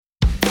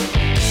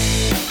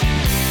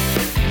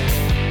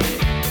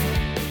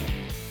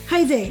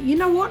Hey there, you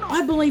know what?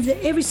 I believe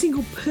that every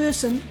single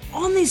person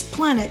on this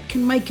planet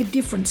can make a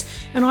difference.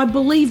 And I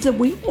believe that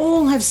we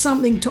all have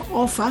something to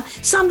offer,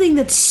 something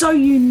that's so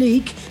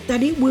unique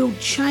that it will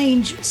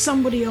change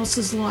somebody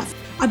else's life.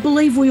 I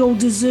believe we all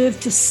deserve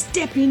to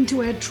step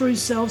into our true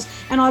selves.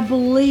 And I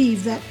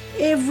believe that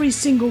every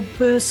single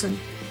person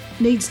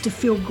needs to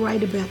feel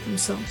great about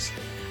themselves.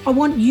 I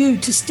want you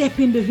to step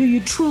into who you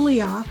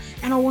truly are,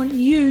 and I want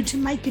you to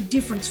make a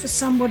difference for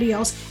somebody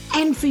else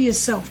and for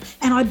yourself.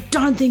 And I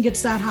don't think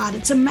it's that hard.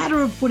 It's a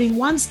matter of putting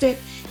one step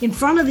in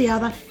front of the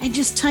other and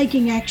just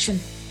taking action.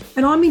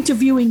 And I'm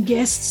interviewing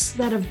guests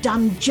that have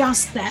done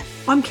just that.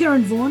 I'm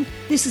Karen Vaughan.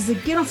 This is the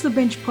Get Off the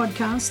Bench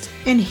podcast.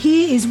 And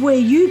here is where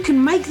you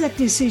can make that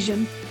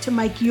decision to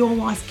make your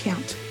life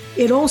count.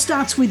 It all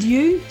starts with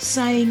you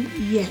saying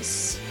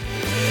yes.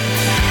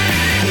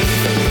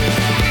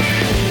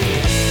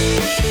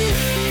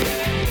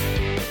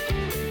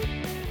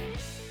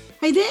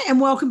 Hey there, and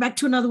welcome back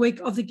to another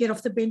week of the Get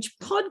Off the Bench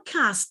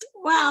podcast.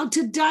 Wow,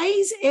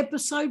 today's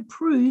episode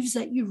proves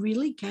that you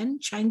really can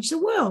change the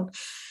world.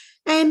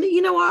 And,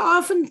 you know, I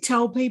often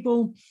tell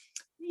people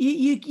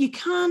you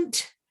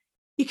can't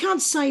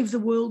save the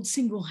world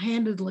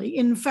single-handedly.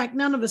 In fact,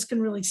 none of us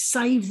can really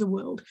save the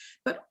world,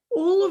 but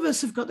all of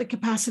us have got the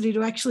capacity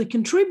to actually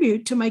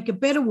contribute to make a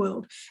better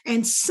world.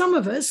 And some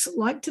of us,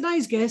 like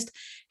today's guest,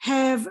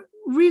 have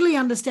really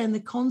understand the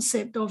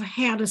concept of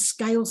how to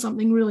scale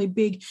something really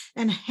big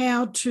and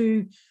how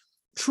to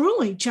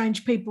truly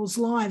change people's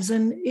lives.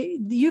 And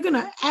you're going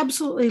to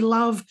absolutely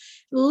love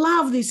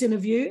this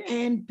interview,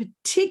 and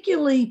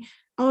particularly,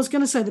 I was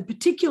going to say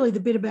particularly the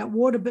bit about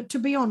water, but to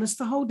be honest,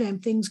 the whole damn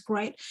thing's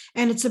great.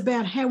 And it's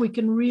about how we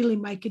can really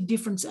make a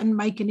difference and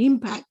make an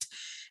impact.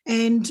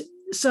 And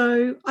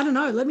so, I don't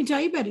know, let me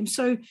tell you about him.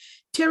 So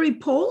Terry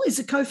Paul is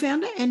a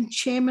co-founder and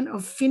chairman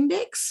of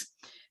Findex,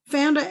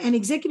 founder and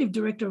executive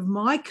director of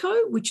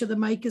Myco, which are the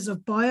makers of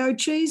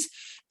BioCheese,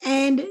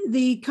 and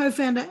the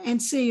co-founder and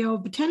CEO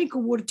of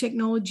Botanical Water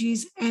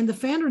Technologies, and the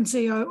founder and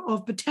CEO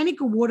of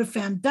Botanical Water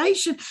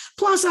Foundation,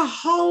 plus a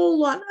whole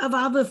lot of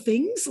other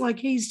things. Like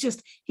he is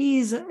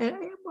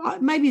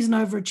maybe he's an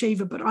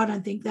overachiever, but I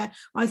don't think that.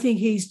 I think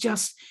he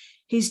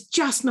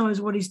just knows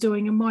what he's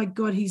doing. And my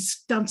God,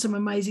 he's done some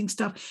amazing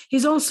stuff.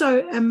 He's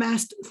also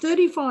amassed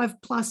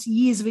 35 plus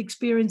years of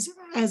experience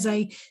as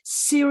a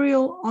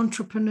serial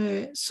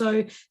entrepreneur.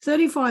 So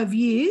 35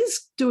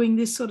 years doing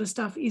this sort of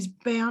stuff is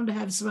bound to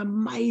have some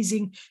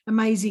amazing,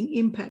 amazing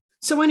impact.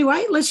 So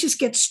anyway, let's just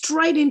get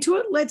straight into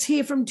it. Let's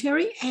hear from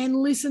Terry and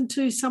listen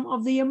to some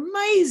of the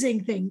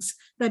amazing things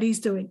that he's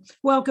doing.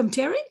 Welcome,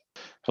 Terry.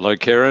 Hello,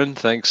 Karen.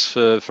 Thanks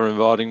for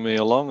inviting me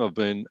along. I've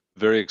been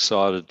very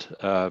excited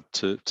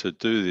to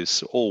do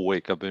this all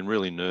week. I've been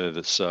really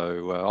nervous,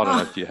 so I don't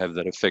know if you have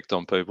that effect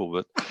on people,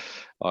 but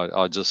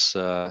I'm just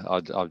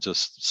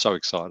so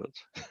excited.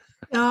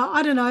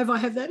 I don't know if I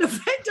have that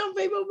effect on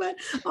people, but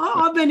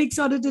I've been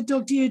excited to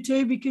talk to you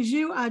too, because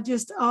you are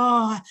just,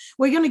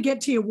 we're going to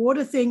get to your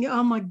water thing.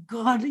 Oh my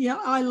God. Yeah,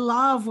 I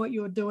love what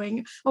you're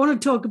doing. I want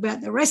to talk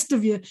about the rest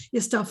of your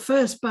stuff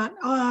first, but,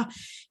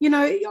 you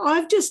know,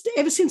 I've just,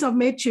 ever since I've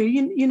met you,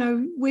 you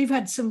know, we've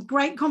had some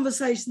great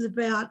conversations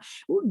about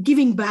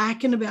giving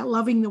back and about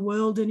loving the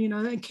world and, you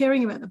know, and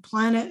caring about the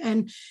planet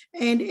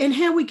and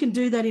how we can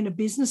do that in a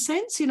business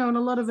sense, you know, and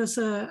a lot of us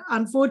are,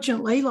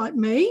 unfortunately, like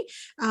me,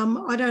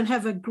 I don't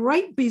have a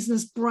great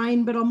business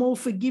brain, but I'm all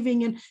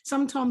forgiving. And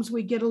sometimes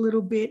we get a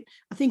little bit,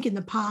 I think in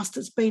the past,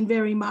 it's been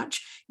very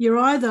much, you're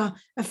either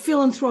a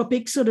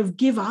philanthropic sort of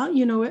giver,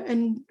 you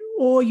know,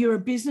 or you're a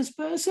business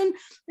person.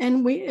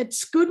 And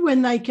it's good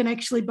when they can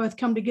actually both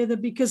come together,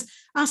 because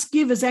us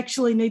givers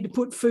actually need to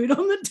put food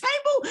on the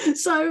table.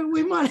 So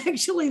we might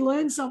actually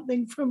learn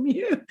something from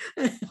you.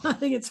 I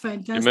think it's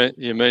fantastic.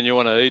 You mean you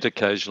want to eat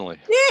occasionally?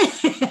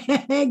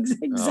 Yeah,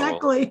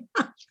 exactly.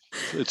 Oh, well,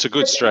 it's a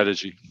good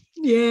strategy.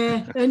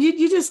 Yeah, and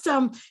you just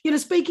you know,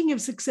 speaking of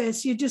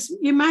success,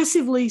 you're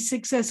massively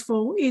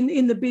successful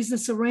in the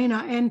business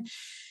arena. And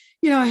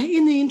you know,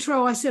 in the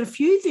intro, I said a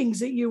few things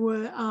that you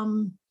were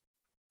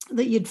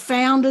that you'd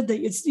founded, that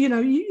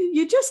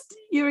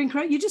you're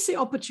incredible. You just see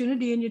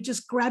opportunity and you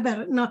just grab at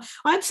it, and I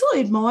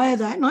absolutely admire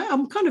that. And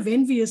I'm kind of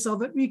envious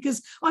of it,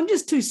 because I'm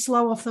just too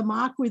slow off the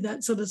mark with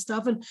that sort of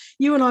stuff. And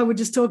you and I were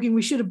just talking,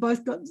 we should have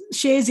both got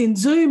shares in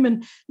Zoom,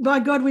 and by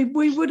God, we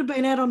would have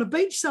been out on a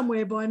beach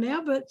somewhere by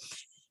now. But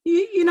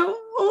you know,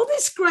 all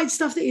this great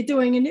stuff that you're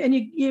doing, and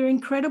your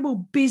incredible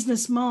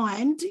business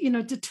mind, you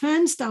know, to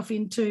turn stuff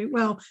into,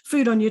 well,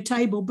 food on your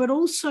table, but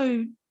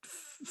also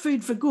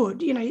food for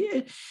good, you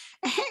know,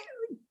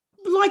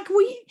 like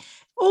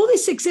all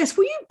this success,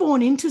 were you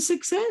born into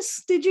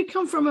success? Did you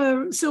come from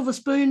a silver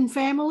spoon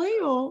family,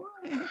 or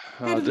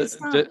How did it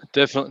start?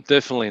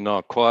 Definitely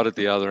not quite at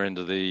the other end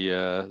of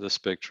the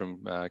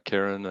spectrum,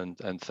 Karen.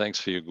 And thanks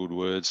for your good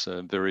words.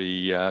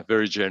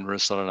 Very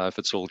generous. I don't know if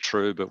it's all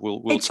true, but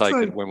we'll It's take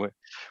it true.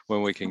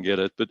 when we can get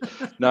it. But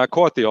no,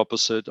 quite the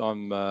opposite.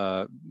 I'm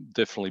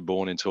definitely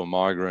born into a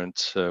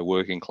migrant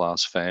working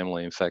class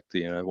family. In fact,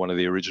 one of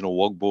the original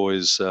Wog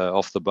boys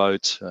off the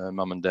boat.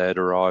 Mum and Dad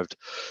arrived.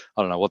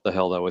 I don't know what the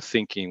hell they were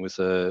thinking with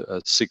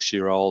a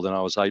 6-year-old, and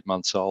I was 8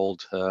 months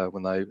old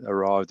when they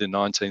arrived in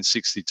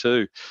 1962.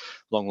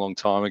 Long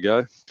time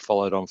ago,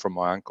 followed on from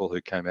my uncle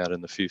who came out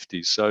in the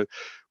 50s. So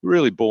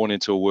really born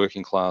into a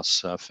working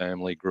class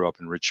family, grew up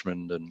in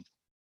Richmond and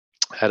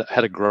had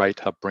a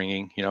great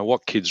upbringing.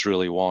 What kids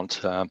really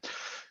want.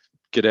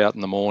 Get out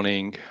in the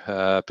morning,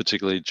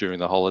 particularly during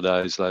the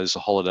holidays. Those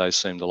holidays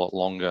seemed a lot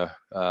longer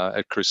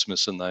at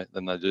Christmas than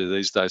they do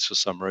these days for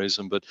some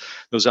reason. But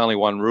there was only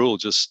one rule: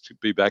 just to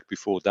be back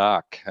before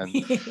dark. And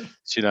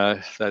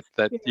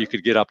that you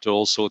could get up to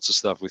all sorts of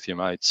stuff with your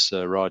mates,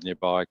 riding your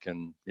bike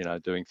and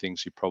doing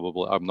things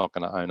I'm not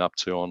going to own up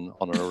to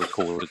on a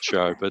recorded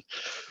show, but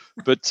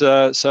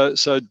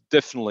so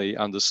definitely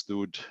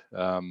understood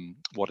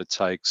what it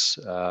takes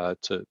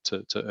to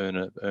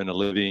earn a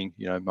living.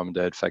 Mum and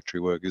dad, factory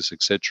workers,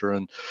 etc.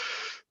 And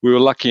we were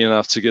lucky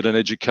enough to get an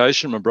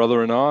education. My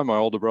brother and I, my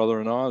older brother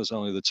and I, there's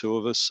only the two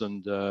of us,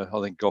 and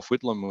I think Gough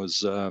Whitlam was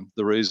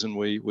the reason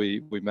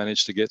we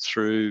managed to get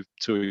through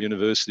to a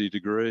university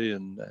degree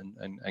and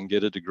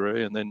get a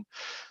degree, and then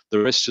the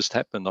rest just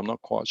happened. I'm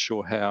not quite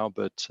sure how,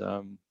 but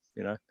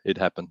it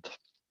happened.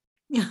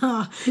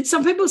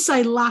 Some people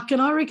say luck,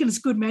 and I reckon it's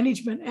good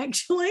management.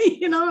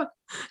 Actually,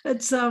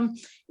 it's about,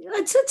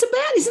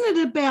 isn't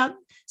it about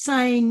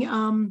saying,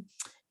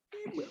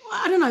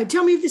 I don't know.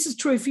 Tell me if this is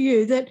true for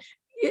you. That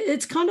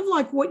it's kind of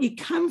like what you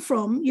come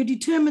from. You're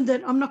determined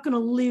that I'm not going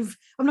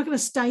to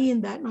stay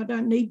in that, and I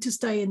don't need to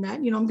stay in that.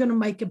 I'm going to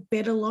make a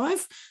better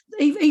life,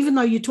 even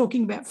though you're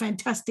talking about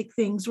fantastic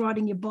things,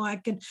 riding your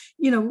bike, and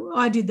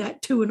I did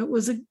that too, and it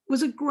was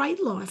a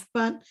great life.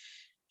 But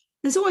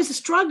there's always a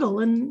struggle,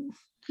 and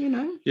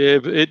Yeah,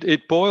 but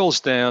it boils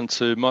down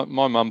to my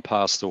mum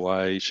passed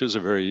away. She was a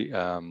very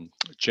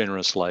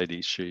generous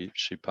lady. She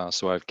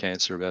passed away of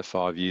cancer about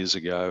 5 years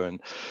ago,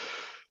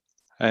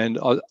 and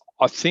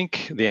I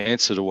think the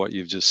answer to what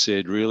you've just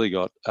said really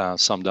got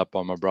summed up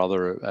by my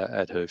brother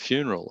at her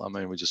funeral. I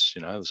mean, we just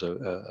it was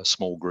a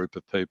small group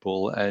of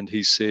people, and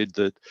he said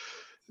that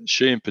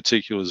she in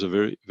particular is a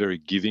very, very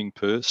giving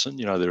person.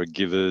 There are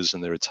givers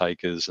and there are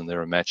takers and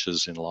there are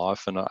matches in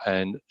life.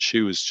 And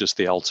she was just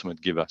the ultimate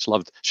giver.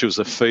 She was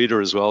a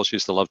feeder as well. She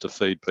used to love to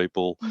feed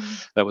people.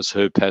 That was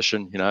her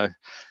passion. It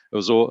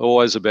was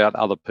always about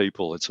other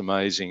people. It's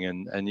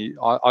amazing.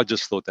 I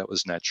just thought that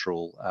was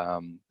natural.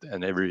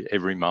 And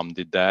every mum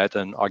did that.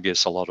 And I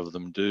guess a lot of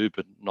them do,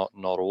 but not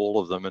all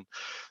of them. And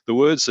the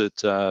words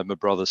that my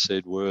brother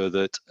said were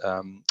that,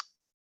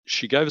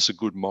 she gave us a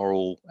good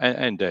moral,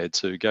 and dad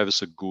too, gave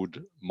us a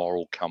good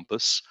moral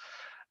compass,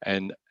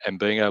 and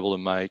being able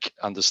to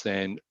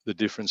understand the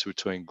difference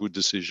between good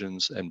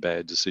decisions and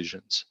bad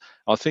decisions.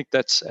 I think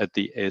that's at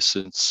the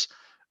essence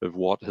of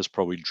what has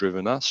probably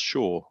driven us.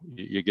 Sure,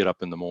 you get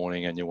up in the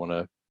morning and you want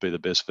to be the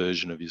best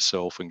version of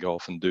yourself and go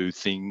off and do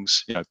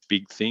things,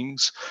 big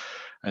things.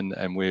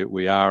 And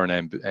we are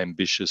an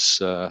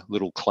ambitious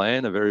little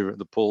clan.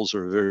 The Pauls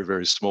are a very,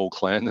 very small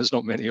clan. There's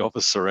not many of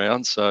us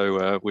around,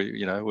 so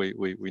we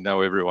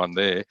know everyone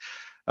there.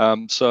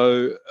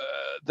 So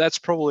that's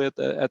probably at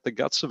the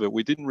guts of it.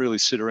 We didn't really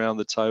sit around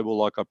the table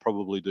like I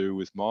probably do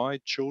with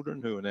my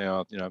children, who are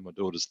now, my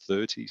daughter's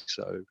 30,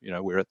 so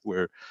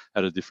we're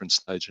at a different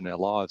stage in our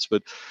lives.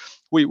 But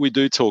we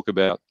do talk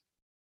about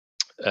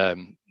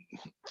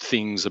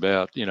things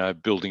about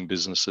building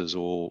businesses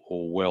or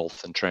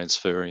wealth and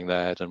transferring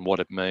that and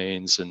what it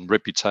means, and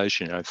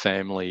reputation,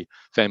 family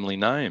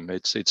name.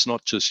 It's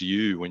not just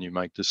you when you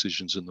make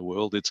decisions in the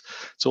world. It's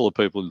all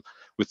the people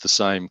with the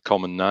same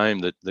common name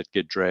that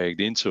get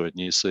dragged into it.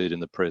 And you see it in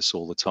the press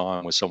all the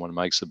time where someone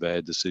makes a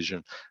bad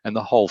decision and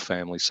the whole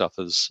family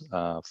suffers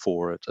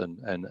for it,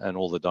 and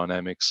all the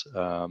dynamics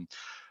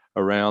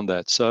around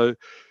that. So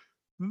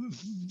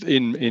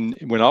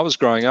when I was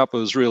growing up, it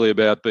was really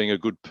about being a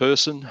good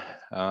person.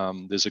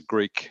 There's a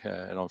Greek,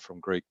 and I'm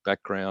from Greek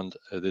background.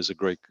 There's a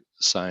Greek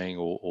saying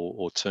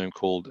or term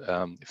called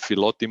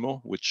philotimo,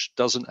 which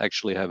doesn't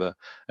actually have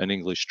an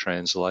English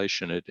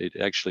translation. It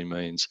actually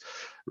means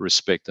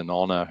respect and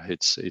honor.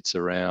 It's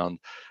around,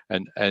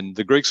 and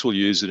the Greeks will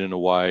use it in a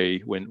way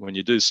when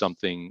you do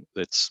something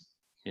that's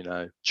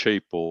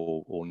cheap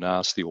or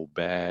nasty or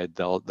bad,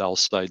 they'll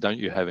say, don't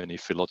you have any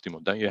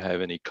philotimo? Don't you have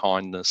any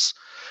kindness?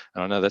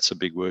 And I know that's a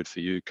big word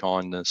for you,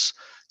 kindness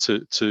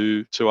to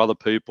other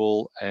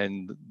people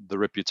and the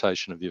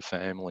reputation of your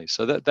family.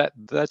 So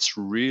that's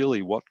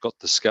really what got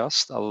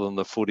discussed, other than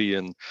the footy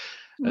and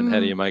how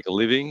do you make a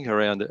living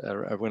around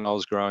when I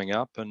was growing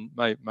up. And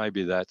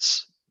maybe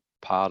that's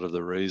part of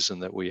the reason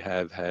that we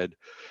have had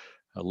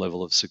a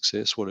level of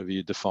success. Whatever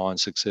you define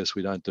success,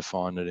 we don't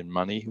define it in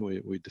money.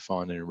 We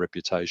define it in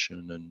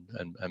reputation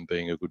and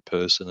being a good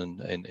person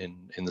and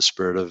in the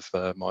spirit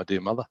of my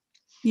dear mother.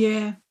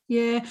 Yeah,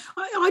 yeah.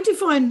 I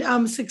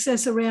define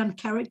success around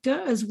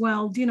character as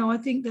well. I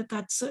think that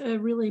that's a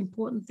really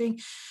important thing.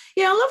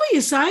 Yeah, I love what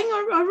you're saying.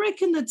 I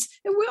reckon that's.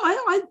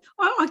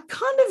 I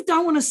kind of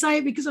don't want to say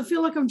it because I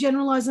feel like I'm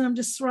generalizing. I'm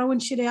just throwing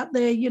shit out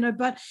there,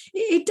 But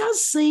it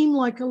does seem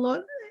like a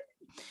lot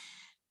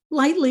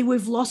lately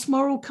we've lost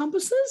moral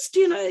compasses.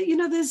 Do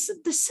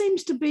there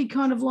seems to be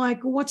kind of like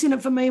what's in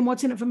it for me and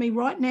what's in it for me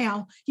right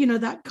now,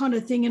 that kind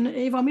of thing. And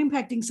if I'm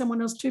impacting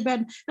someone else too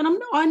bad, and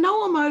I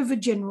know I'm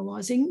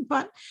overgeneralizing,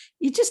 but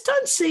you just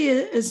don't see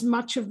as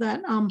much of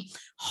that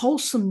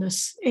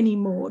wholesomeness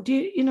anymore. Do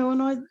you know?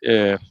 And I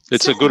Yeah,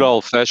 it's a good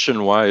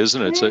old-fashioned way,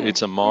 isn't it? Yeah,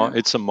 It's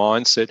a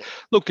mindset.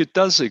 Look, it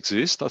does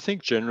exist. I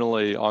think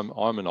generally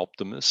I'm an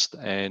optimist,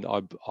 and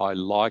I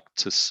like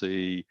to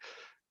see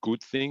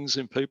good things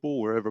in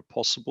people wherever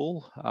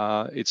possible.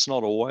 It's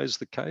not always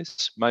the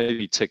case.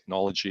 Maybe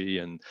technology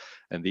and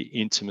the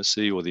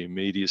intimacy or the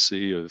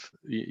immediacy of,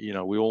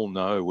 we all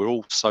know we're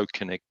all so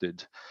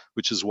connected,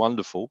 which is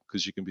wonderful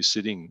because you can be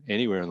sitting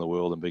anywhere in the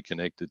world and be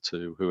connected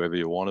to whoever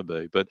you want to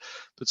be. But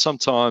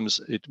sometimes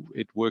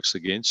it works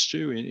against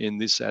you in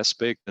this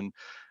aspect, and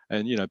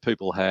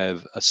people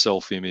have a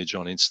self-image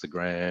on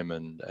Instagram,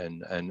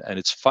 and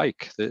it's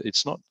fake.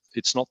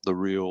 It's not the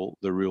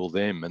real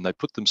them, and they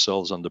put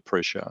themselves under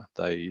pressure.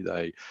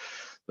 They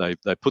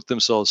put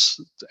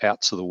themselves out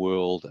to the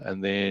world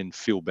and then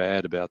feel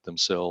bad about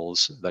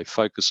themselves. They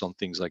focus on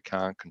things they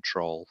can't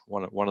control.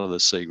 One of the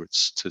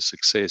secrets to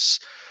success,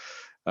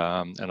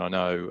 and I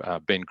know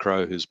Ben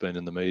Crow, who's been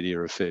in the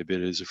media a fair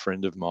bit, is a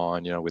friend of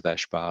mine, with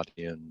Ash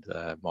Barty and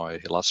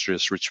my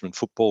illustrious Richmond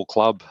Football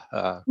Club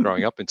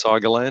growing up in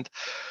Tigerland.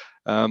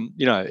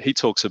 He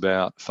talks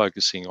about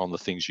focusing on the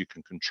things you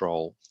can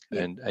control,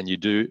 yeah. and you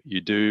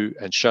do,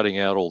 and shutting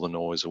out all the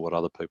noise of what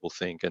other people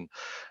think,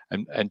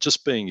 and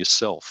just being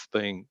yourself,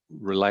 being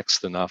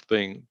relaxed enough,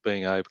 being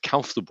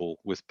comfortable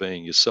with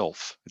being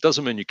yourself. It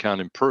doesn't mean you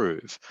can't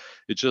improve.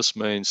 It just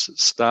means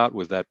start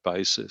with that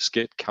basis,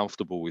 get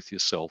comfortable with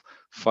yourself,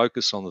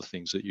 focus on the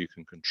things that you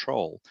can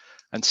control,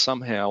 and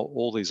somehow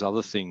all these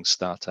other things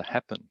start to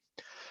happen.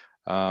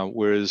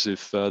 Whereas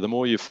if the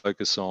more you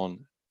focus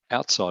on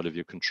outside of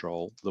your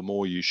control, the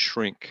more you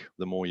shrink,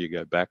 the more you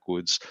go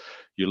backwards,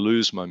 you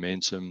lose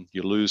momentum,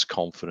 you lose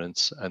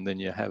confidence, and then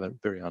you have a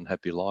very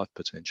unhappy life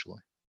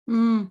potentially.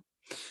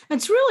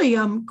 It's really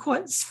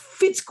quite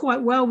fits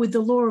quite well with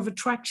the law of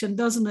attraction,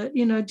 doesn't it?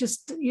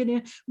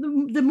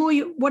 The more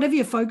whatever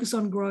you focus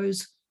on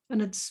grows,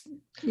 and it's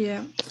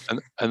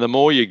And the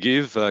more you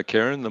give,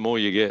 Karen, the more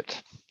you get.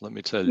 Let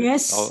me tell you.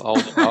 Yes.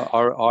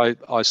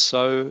 I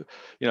so,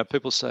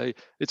 people say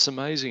it's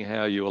amazing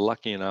how you were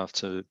lucky enough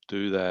to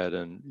do that,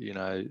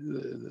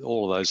 and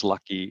all of those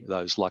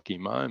lucky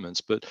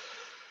moments. But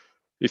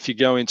if you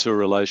go into a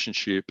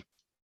relationship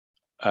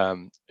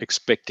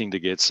expecting to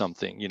get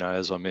something,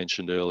 as I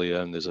mentioned earlier,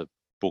 and there's a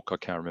book, I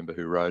can't remember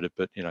who wrote it,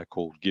 but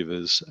called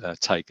Givers,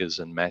 Takers,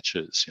 and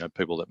Matchers.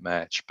 People that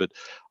match. But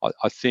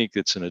I think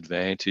it's an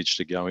advantage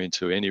to go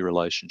into any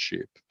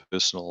relationship,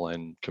 personal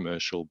and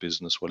commercial,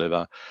 business,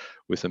 whatever,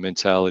 with a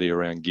mentality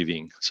around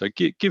giving. So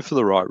give for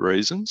the right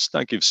reasons.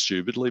 Don't give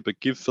stupidly, but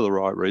give for the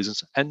right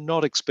reasons, and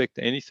not expect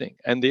anything.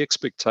 And the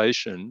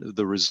expectation,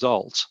 the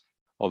result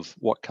of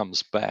what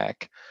comes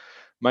back,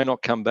 may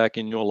not come back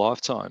in your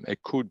lifetime.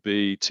 It could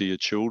be to your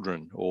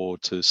children or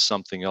to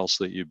something else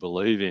that you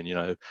believe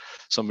in.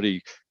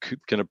 Somebody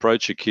can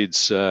approach your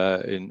kids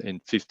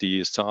in 50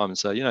 years' time and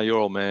say, your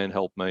old man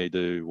helped me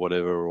do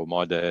whatever, or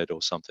my dad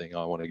or something.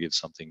 I want to give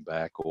something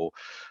back,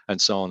 and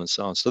so on and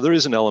so on. So there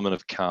is an element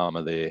of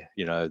karma there.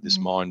 This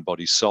mind,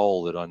 body,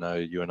 soul that I know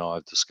you and I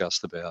have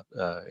discussed about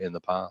in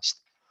the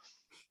past.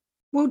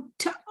 Well,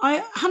 I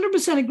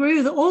 100% agree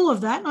with all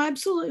of that. I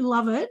absolutely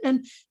love it.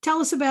 And tell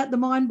us about the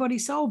mind, body,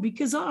 soul,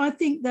 because I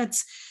think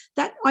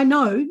I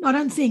know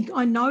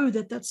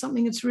that that's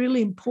something that's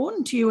really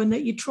important to you, and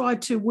that you try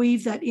to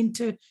weave that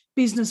into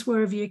business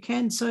wherever you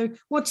can. So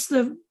what's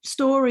the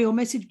story or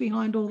message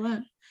behind all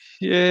that?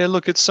 Yeah,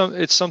 look, it's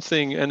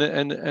something,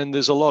 and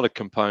there's a lot of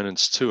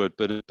components to it,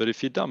 but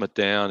if you dumb it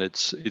down,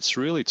 it's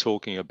really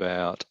talking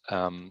about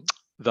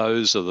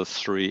those are the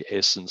three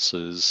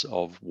essences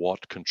of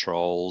what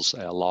controls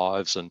our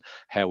lives and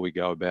how we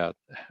go about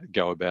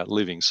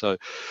living. So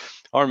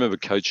I remember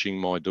coaching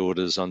my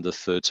daughter's under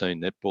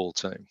 13 netball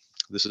team.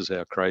 This is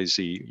how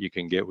crazy you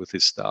can get with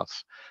this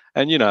stuff.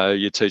 And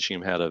you're teaching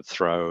them how to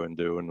throw and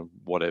do and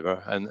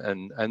whatever,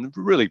 and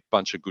really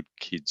bunch of good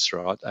kids,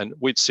 right? And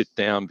we'd sit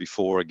down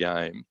before a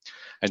game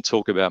and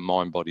talk about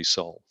mind, body,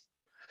 soul.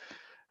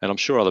 And I'm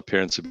sure other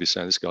parents would be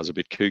saying, this guy's a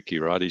bit kooky,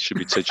 right? He should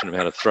be teaching them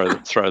how to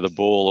throw the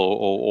ball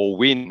or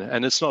win.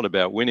 And it's not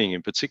about winning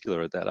in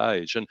particular at that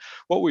age. And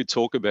what we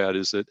talk about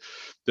is that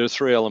there are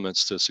three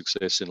elements to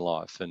success in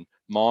life. And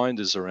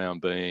mind is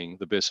around being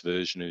the best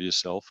version of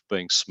yourself,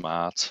 being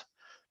smart,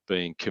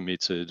 being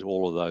committed,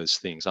 all of those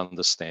things,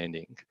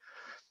 understanding.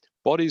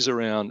 Body's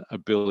around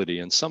ability.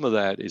 And some of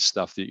that is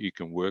stuff that you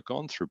can work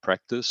on through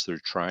practice, through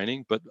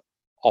training. But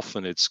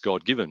often it's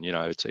God-given.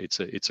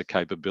 It's a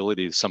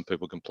capability. Some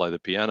people can play the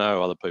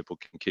piano, other people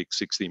can kick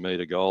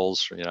 60-meter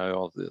goals,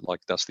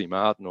 like Dusty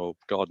Martin or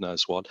God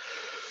knows what.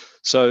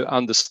 So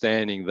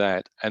understanding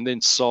that, and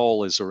then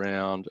soul is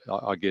around,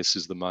 I guess,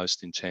 is the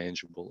most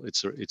intangible.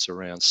 It's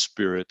around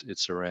spirit.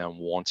 It's around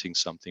wanting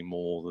something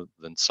more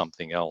than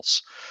something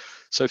else.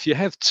 So if you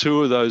have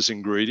two of those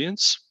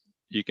ingredients,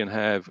 you can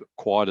have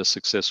quite a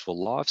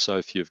successful life. So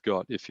if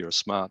you're a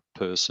smart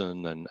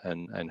person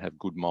and have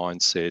good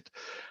mindset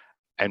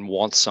and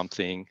want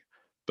something,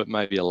 but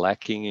maybe are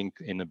lacking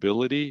in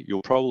ability,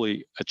 you'll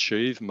probably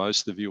achieve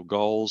most of your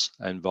goals,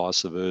 and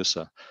vice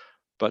versa.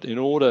 But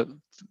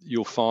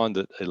you'll find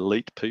that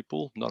elite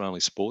people, not only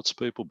sports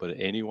people, but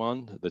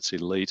anyone that's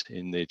elite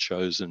in their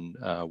chosen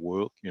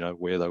world,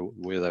 where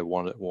they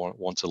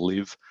want to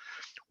live,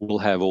 will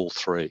have all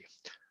three.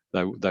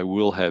 They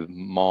will have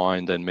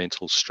mind and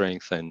mental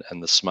strength and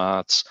the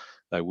smarts.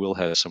 They will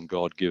have some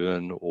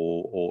God-given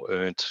or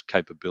earned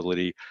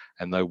capability,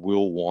 and they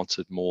will want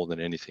it more than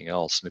anything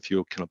else. And if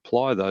you can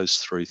apply those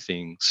three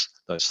things,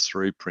 those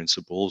three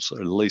principles,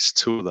 or at least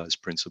two of those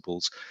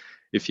principles,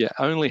 if you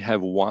only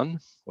have one,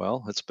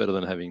 well, it's better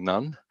than having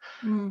none.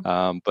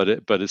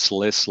 But it's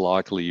less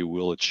likely you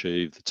will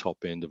achieve the top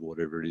end of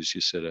whatever it is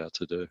you set out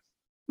to do.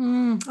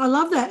 I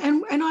love that.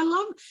 And I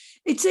love,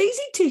 it's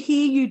easy to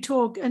hear you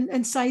talk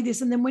and say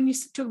this. And then when you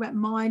talk about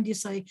mind, you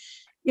say,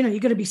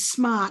 you've got to be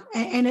smart.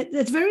 And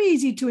it's very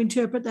easy to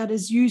interpret that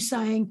as you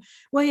saying,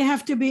 well, you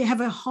have to have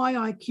a high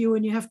IQ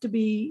and you have to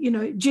be,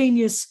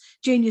 genius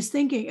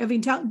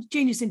thinking,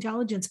 genius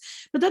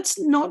intelligence. But that's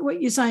not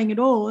what you're saying at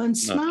all. And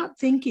smart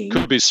thinking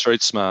could be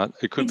street smart.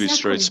 It could be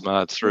street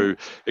smart through,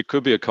 it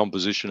could be a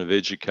composition of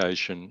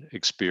education,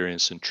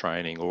 experience, and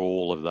training, or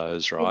all of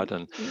those, right?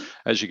 And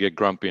as you get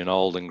grumpy and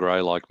old and grey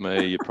like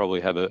me, you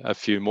probably have a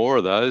few more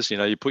of those.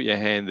 You put your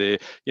hand there.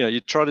 You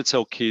try to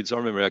tell kids. I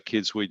remember our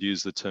kids, we'd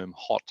use the term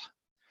hot.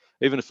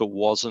 Even if it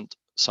wasn't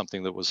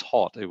something that was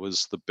hot, it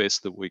was the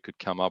best that we could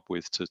come up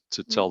with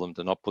to tell them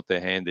to not put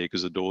their hand there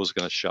because the door's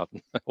going to shut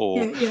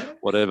or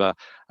whatever.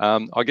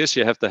 I guess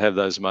you have to have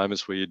those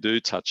moments where you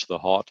do touch the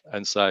hot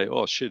and say,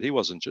 oh shit,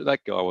 that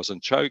guy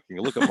wasn't choking.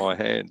 Look at my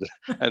hand.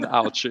 And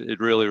ouch, it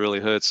really,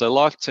 really hurts. So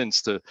life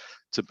tends to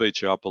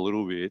beat you up a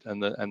little bit,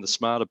 and the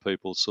smarter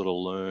people sort of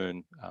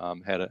learn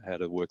how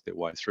to work their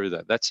way through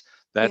that.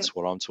 That's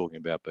what I'm talking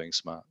about, being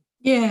smart.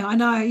 Yeah, I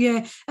know.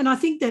 Yeah. And I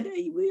think that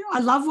I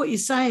love what you're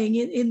saying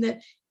in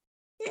that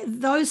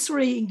those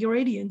three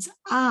ingredients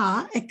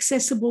are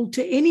accessible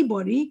to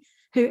anybody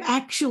who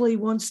actually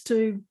wants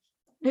to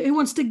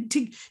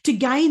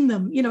gain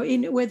them,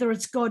 in whether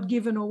it's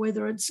God-given or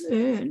whether it's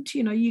earned,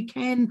 you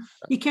can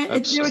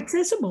they're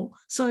accessible.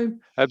 So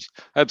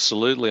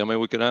absolutely. I mean,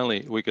 we can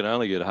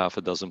only get half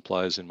a dozen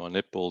players in my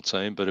netball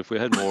team, but if we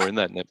had more in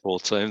that netball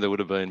team, there would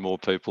have been more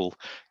people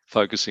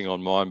focusing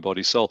on mind,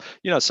 body, soul.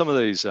 Some of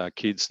these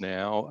kids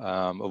now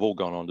have all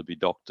gone on to be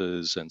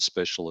doctors and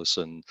specialists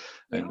and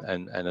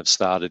have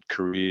started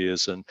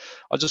careers. And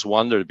I just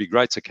wonder, it'd be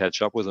great to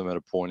catch up with them at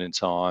a point in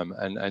time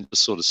and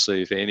just sort of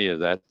see if any of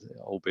that,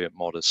 albeit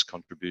modest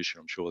contribution,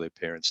 I'm sure their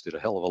parents did a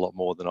hell of a lot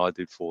more than I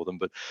did for them,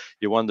 but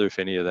you wonder if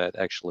any of that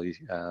actually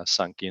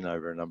sunk in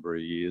over a number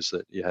of years,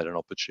 that you had an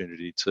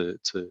opportunity to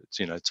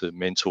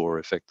mentor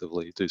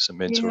effectively, do some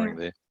mentoring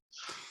there.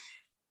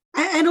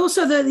 And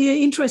also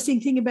the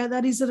interesting thing about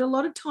that is that a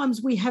lot of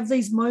times we have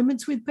these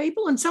moments with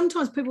people, and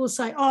sometimes people will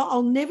say, oh,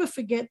 I'll never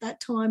forget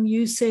that time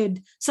you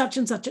said such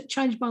and such, it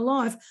changed my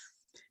life.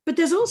 But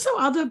there's also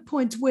other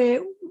points where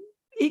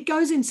it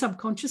goes in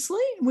subconsciously.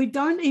 We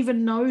don't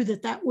even know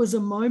that was a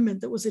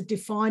moment that was a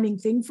defining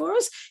thing for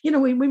us.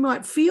 We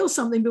might feel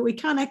something, but we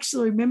can't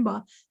actually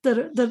remember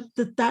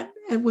that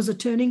it was a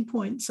turning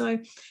point. So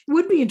it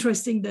would be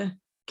interesting to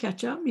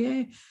catch up.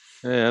 Yeah.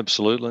 Yeah,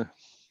 absolutely.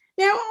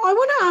 Now, I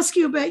want to ask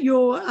you about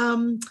your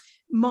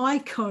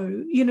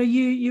Myco.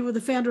 You were the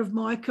founder of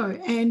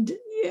Myco, and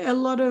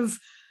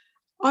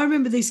I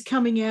remember this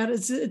coming out.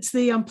 It's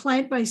the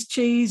plant-based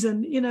cheese,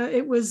 and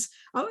I was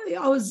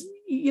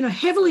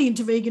heavily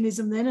into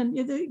veganism then,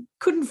 and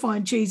couldn't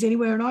find cheese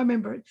anywhere. And I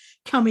remember it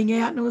coming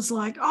out, and it was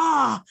like,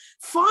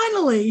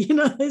 finally,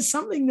 there's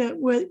something that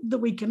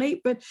we can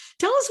eat. But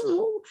tell us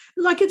more.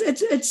 Like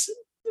it's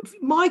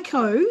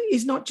Myco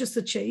is not just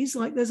the cheese,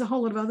 like there's a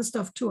whole lot of other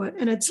stuff to it,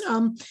 and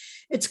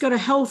it's got a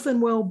health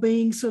and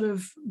well-being sort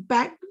of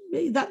back.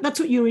 That's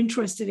what you're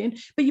interested in,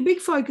 but your big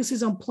focus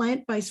is on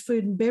plant-based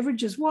food and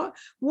beverages.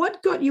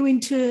 What got you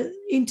into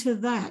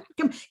that?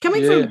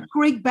 Coming from a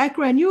Greek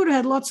background, you would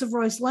have had lots of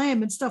roast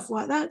lamb and stuff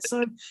like that.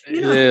 So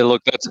yeah,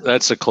 look,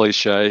 that's a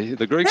cliche.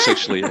 The Greeks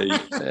actually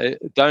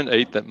don't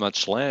eat that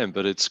much lamb,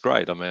 but it's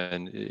great. I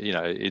mean,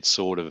 it's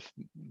sort of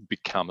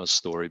become a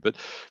story. But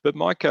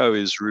Myco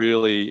is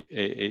really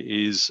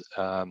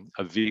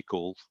a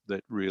vehicle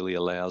that really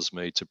allows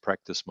me to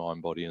practice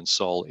mind, body, and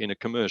soul in a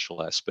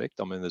commercial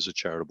aspect. I mean, there's a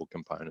charitable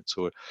component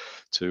to it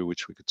too,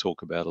 which we could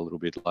talk about a little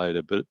bit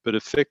later. But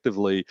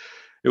effectively,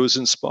 it was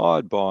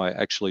inspired by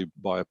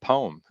a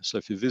poem. So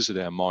if you visit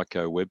our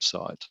Myco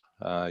website,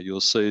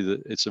 you'll see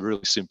that it's a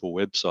really simple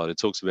website. It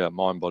talks about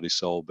mind, body,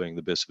 soul being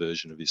the best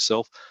version of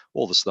yourself,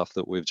 all the stuff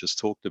that we've just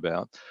talked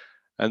about.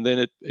 And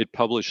then it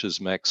publishes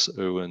Max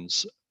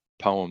Irwin's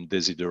poem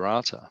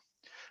Desiderata,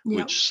 Yep.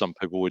 which some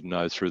people would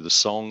know through the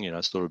song,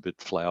 sort of a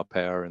bit flower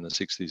power in the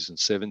 60s and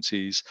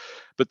 70s.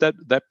 But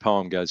that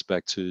poem goes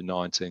back to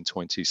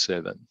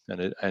 1927,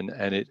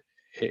 and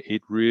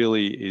it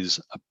really is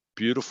a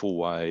beautiful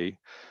way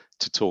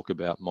to talk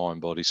about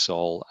mind, body,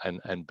 soul,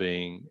 and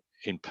being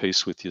in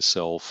peace with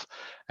yourself,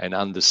 and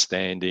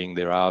understanding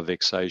there are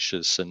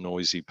vexatious and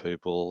noisy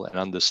people, and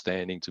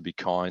understanding to be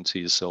kind to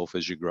yourself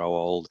as you grow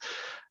old,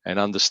 and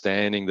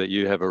understanding that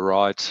you have a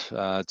right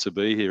to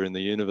be here in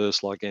the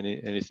universe like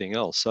anything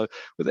else. So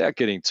without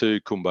getting too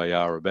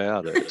kumbaya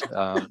about it,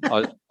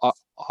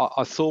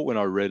 I thought when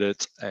I read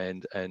it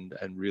and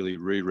really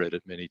reread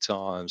it many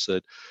times,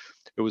 that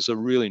it was a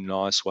really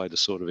nice way to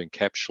sort of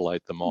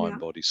encapsulate the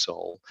mind, body,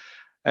 soul.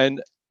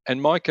 And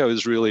Myco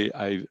is really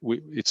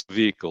it's a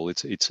vehicle.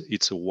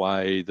 It's a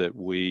way that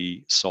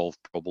we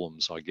solve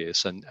problems, I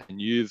guess. And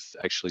you've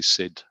actually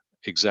said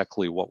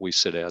exactly what we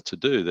set out to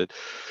do, that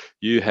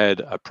you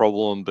had a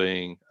problem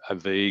being a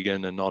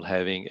vegan and not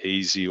having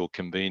easy or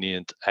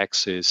convenient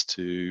access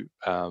to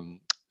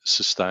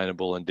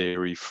sustainable and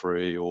dairy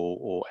free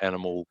or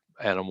animal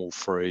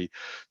free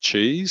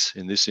cheese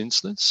in this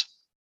instance.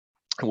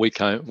 And we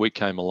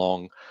came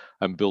along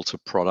and built a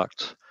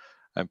product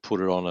and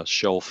put it on a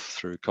shelf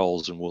through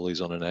Coles and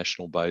Woolies on a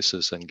national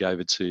basis, and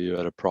gave it to you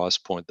at a price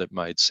point that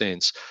made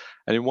sense,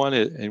 and in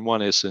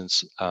one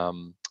essence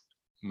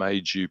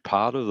made you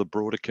part of the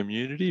broader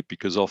community.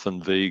 Because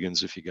often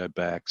vegans, if you go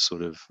back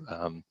sort of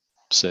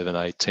 7,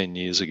 8, 10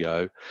 years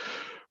ago,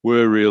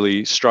 were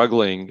really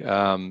struggling.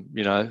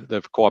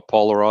 They're quite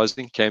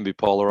polarizing, can be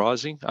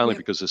polarizing, only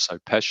because they're so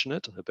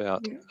passionate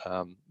about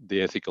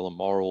the ethical and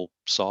moral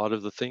side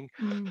of the thing.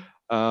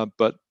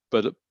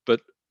 But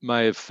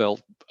may have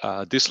felt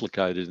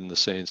dislocated in the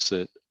sense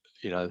that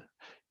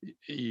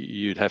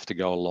you'd have to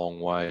go a long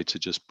way to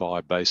just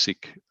buy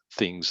basic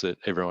things that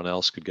everyone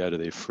else could go to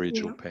their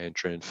fridge or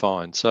pantry and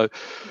find. So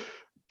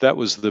that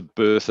was the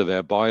birth of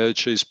our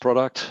BioCheese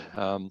product.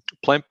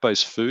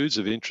 Plant-based foods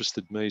have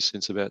interested me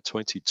since about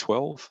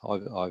 2012.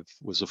 I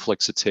was a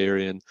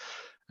flexitarian,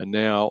 and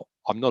now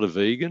I'm not a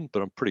vegan,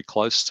 but I'm pretty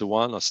close to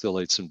one. I still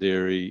eat some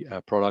dairy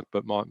product,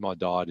 but my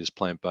diet is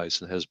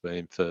plant-based and has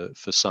been for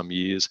some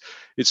years.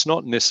 It's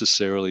not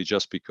necessarily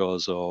just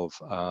because of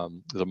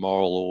the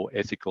moral or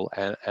ethical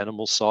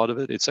animal side of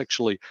it. It's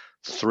actually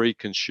three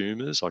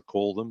consumers, I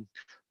call them,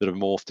 that have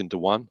morphed into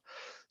one.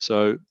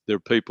 So there are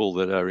people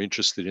that are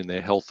interested in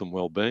their health and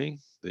well-being.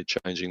 They're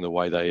changing the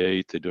way they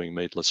eat. They're doing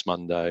Meatless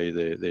Monday.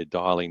 They're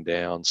dialing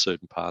down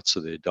certain parts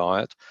of their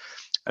diet.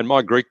 And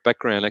my Greek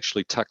background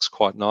actually tucks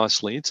quite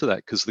nicely into that,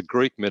 because the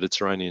Greek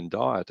Mediterranean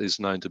diet is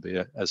known to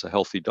be as a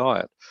healthy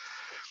diet.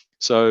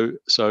 So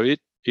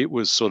it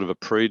was sort of a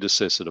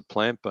predecessor to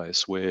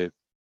plant-based, where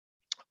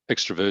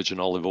extra virgin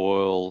olive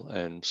oil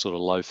and sort of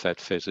low-fat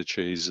feta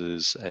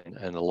cheeses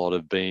and a lot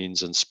of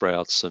beans and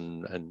sprouts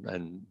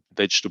and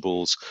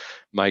vegetables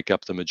make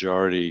up the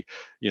majority.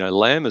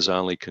 Lamb is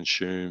only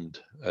consumed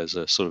as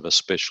a sort of a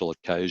special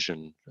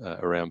occasion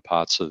around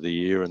parts of the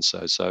year, and so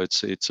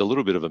it's a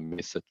little bit of a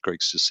myth that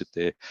Greeks just sit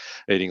there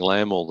eating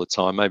lamb all the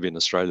time. Maybe in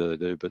Australia they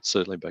do, but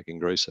certainly back in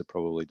Greece they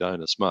probably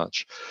don't as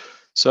much.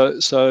 So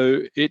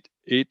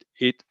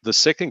the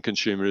second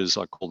consumer is,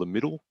 I call, the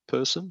middle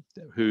person,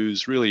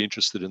 who's really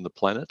interested in the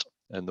planet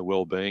and the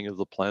well-being of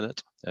the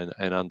planet, and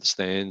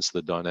understands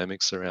the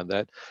dynamics around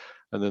that.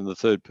 And then the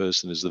third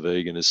person is the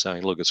vegan, is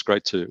saying, look, it's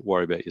great to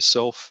worry about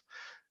yourself.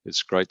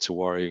 It's great to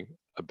worry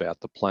about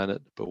the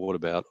planet, but what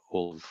about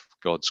all of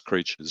God's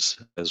creatures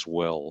as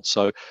well?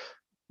 So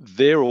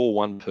they're all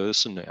one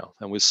person now,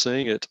 and we're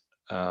seeing it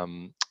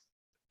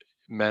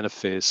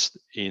manifest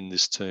in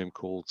this term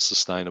called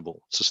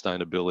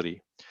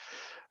sustainability,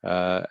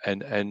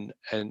 and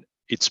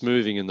it's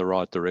moving in the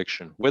right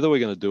direction. Whether we're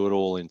going to do it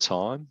all in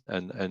time,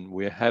 and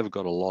we have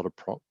got a lot of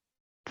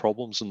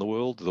problems in the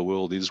world. The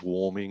world is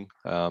warming.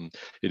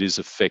 It is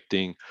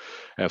affecting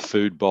our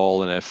food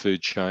bowl and our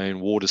food chain.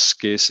 Water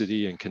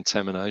scarcity and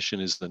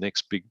contamination is the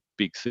next big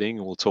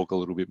thing. We'll talk a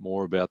little bit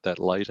more about that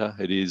later.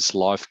 It is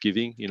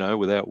life-giving.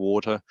 Without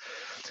water,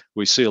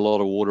 we see a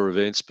lot of water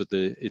events, but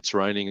it's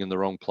raining in the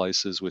wrong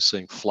places. We're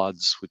seeing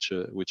floods, which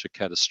are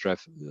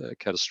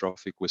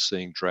catastrophic. We're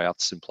seeing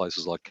droughts in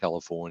places like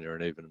California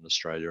and even in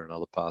Australia and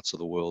other parts of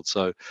the world.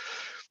 So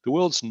the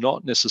world's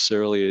not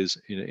necessarily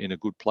in a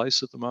good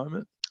place at the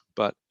moment,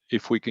 but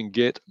if we can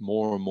get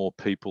more and more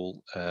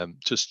people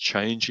just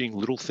changing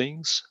little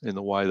things in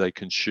the way they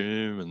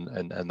consume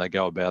and they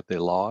go about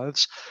their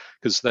lives,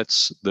 because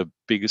that's the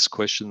biggest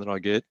question that I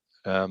get.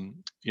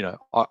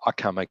 I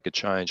can't make a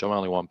change. I'm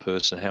only one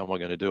person. How am I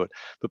going to do it?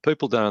 But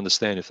people don't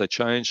understand, if they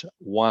change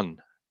one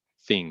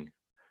thing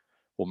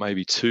or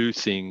maybe two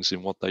things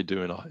in what they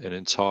do in an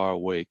entire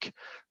week,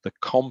 the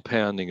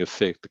compounding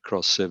effect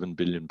across 7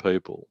 billion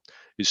people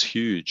is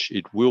huge.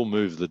 It will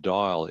move the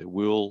dial. It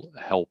will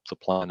help the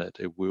planet.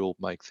 It will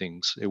make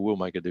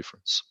a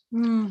difference.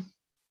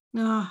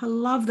 Oh, I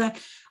love that.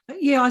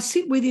 Yeah, I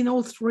sit within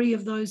all three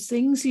of those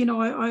things.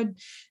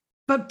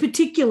 But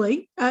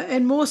particularly,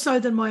 and more so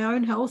than my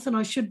own health, and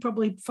I should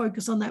probably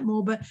focus on that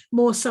more, but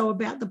more so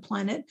about the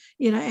planet,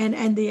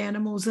 and the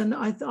animals. And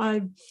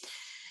I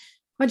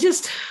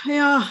just,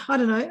 yeah, I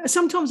don't know.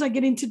 Sometimes I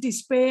get into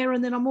despair,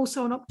 and then I'm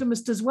also an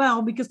optimist as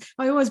well, because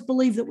I always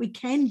believe that we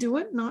can do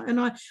it, and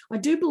I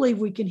do believe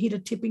we can hit a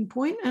tipping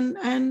point,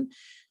 and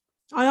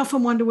I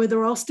often wonder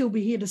whether I'll still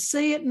be here to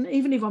see it. And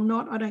even if I'm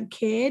not, I don't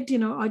care.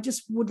 I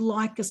just would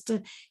like us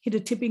to hit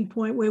a tipping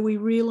point where we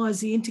realize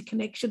the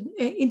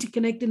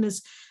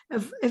interconnectedness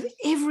of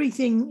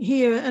everything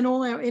here and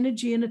all our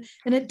energy. And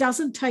it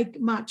doesn't take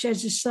much,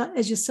 as you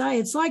say.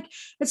 It's like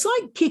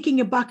kicking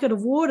a bucket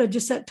of water,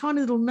 just that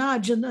tiny little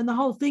nudge, and the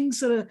whole thing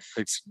sort of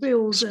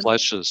spills.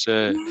 Splashes,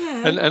 yeah.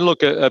 Yeah. And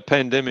look, a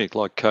pandemic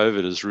like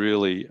COVID is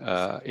really,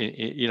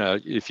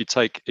 if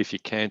you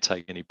can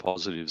take any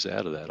positives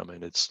out of that, I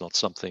mean, it's not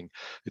something,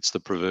 it's the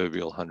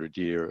proverbial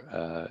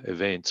 100-year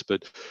event,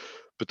 but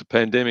the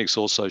pandemic's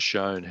also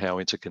shown how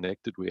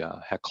interconnected we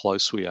are, how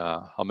close we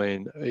are. I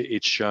mean,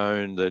 it's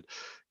shown that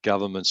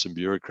governments and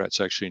bureaucrats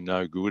are actually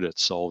no good at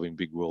solving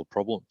big world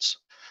problems.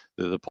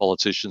 The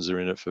politicians are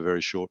in it for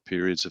very short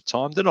periods of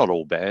time. They're not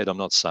all bad. I'm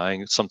not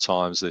saying.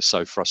 Sometimes they're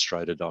so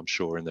frustrated, I'm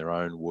sure, in their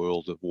own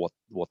world of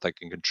what they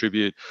can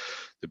contribute.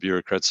 The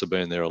bureaucrats have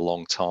been there a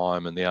long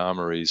time, and the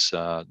armory's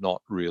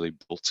not really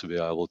built to be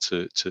able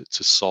to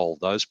solve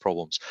those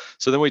problems.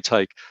 So then we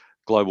take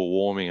global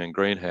warming and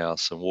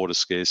greenhouse and water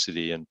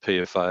scarcity and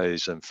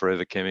PFAS and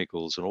forever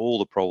chemicals and all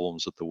the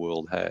problems that the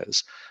world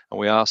has, and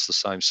we ask the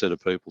same set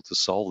of people to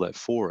solve that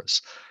for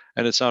us.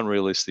 And it's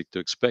unrealistic to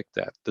expect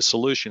that. The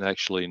solution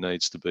actually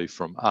needs to be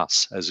from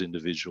us as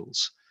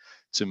individuals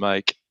to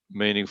make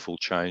meaningful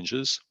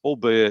changes,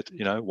 albeit,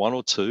 one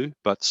or two,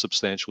 but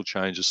substantial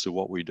changes to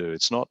what we do.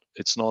 It's not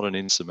an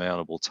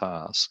insurmountable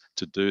task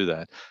to do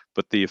that,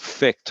 but the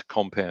effect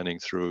compounding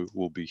through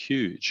will be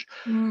huge.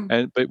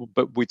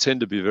 But we tend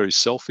to be very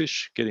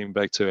selfish, getting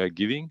back to our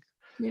giving.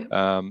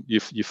 Yeah.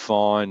 You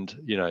find,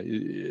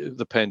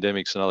 the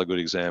pandemic's another good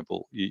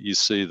example. You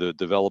see the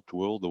developed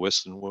world, the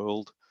Western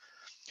world,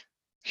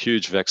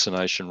 huge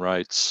vaccination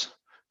rates,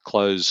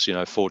 close,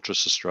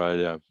 Fortress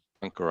Australia,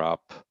 bunker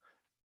up.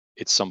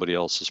 It's somebody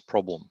else's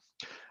problem.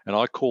 And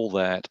I call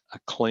that a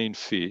clean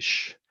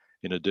fish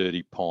in a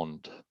dirty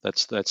pond.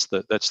 That's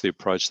the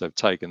approach they've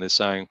taken. They're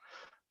saying,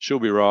 she'll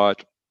be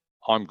right,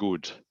 I'm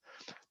good.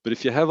 But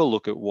if you have a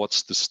look at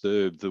what's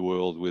disturbed the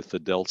world with the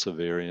Delta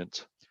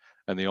variant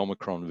and the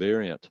Omicron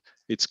variant,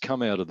 it's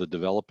come out of the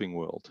developing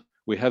world.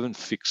 We haven't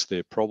fixed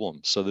their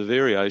problems. So the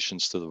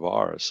variations to the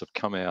virus have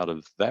come out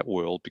of that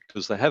world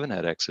because they haven't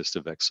had access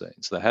to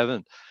vaccines. They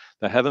haven't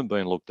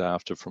been looked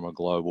after from a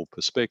global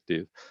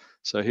perspective.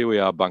 So here we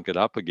are bunkered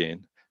up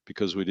again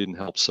because we didn't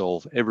help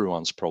solve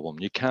everyone's problem.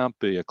 You can't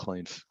be a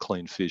clean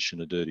fish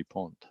in a dirty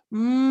pond.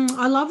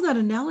 I love that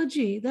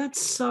analogy. That's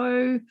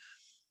so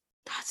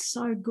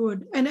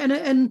good.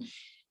 And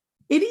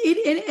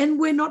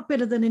we're not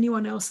better than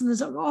anyone else. And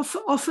there's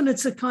often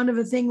it's a kind of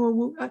a thing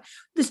where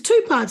there's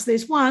two parts.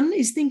 There's one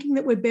is thinking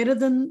that we're better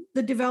than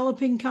the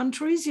developing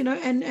countries,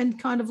 and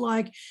kind of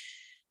like,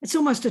 it's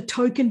almost a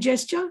token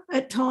gesture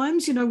at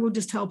times, we'll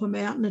just help them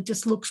out and it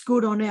just looks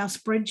good on our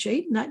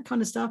spreadsheet and that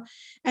kind of stuff.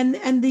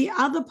 And the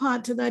other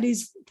part to that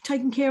is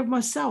taking care of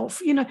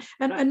myself, and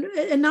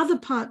another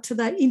part to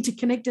that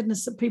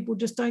interconnectedness that people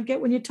just don't get.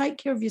 When you take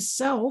care of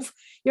yourself,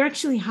 you're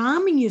actually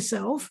harming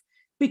yourself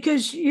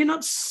because you're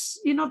not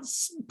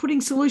putting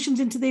solutions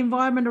into the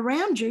environment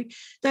around you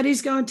that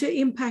is going to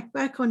impact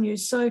back on you.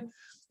 So,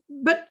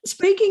 but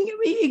speaking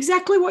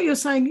exactly what you're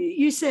saying,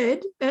 you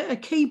said a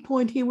key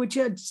point here, which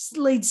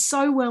leads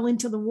so well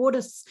into the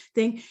water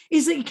thing,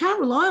 is that you can't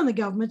rely on the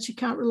governments. You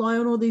can't rely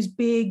on all these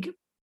big,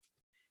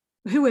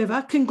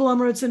 whoever,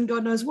 conglomerates and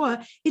God knows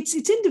what. It's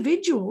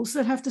individuals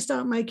that have to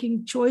start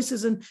making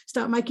choices and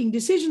start making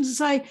decisions and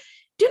say,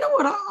 do you know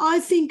what? I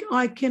think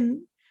I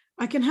can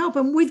help.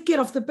 And with Get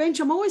Off the Bench,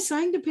 I'm always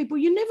saying to people,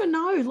 you never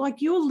know,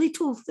 like your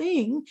little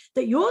thing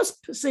that you're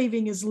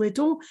perceiving as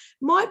little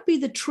might be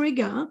the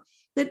trigger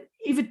that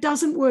if it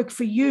doesn't work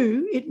for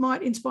you, it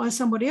might inspire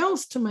somebody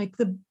else to make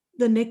the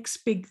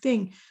next big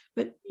thing.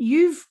 But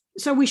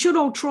so we should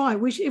all try.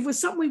 If it was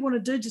something we want to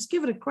do, just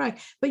give it a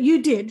crack. But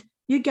you did.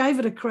 You gave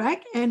it a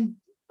crack, and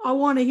I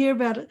want to hear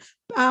about it.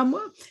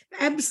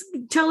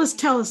 Tell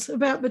us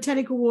about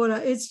botanical water.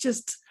 It's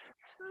just...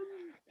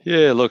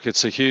 Yeah, look,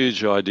 it's a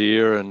huge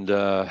idea, and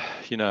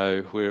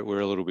we're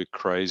a little bit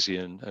crazy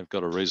and have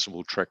got a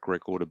reasonable track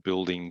record of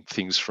building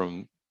things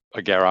from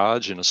a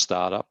garage in a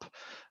startup.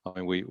 I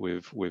mean,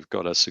 we've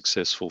got a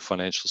successful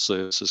financial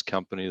services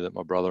company that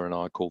my brother and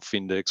I call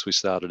Findex. We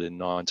started in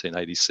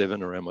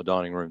 1987 around my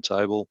dining room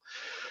table,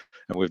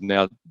 and we've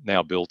now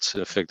built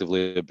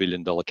effectively $1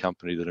 billion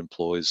company that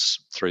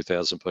employs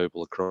 3,000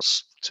 people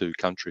across 2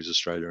 countries,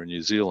 Australia and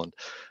New Zealand.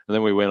 And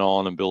then we went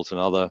on and built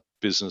another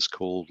business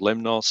called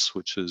Lemnos,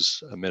 which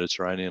is a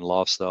Mediterranean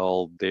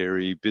lifestyle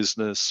dairy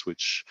business,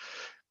 which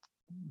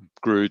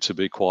grew to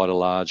be quite a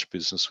large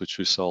business, which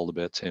we sold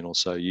about 10 or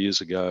so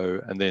years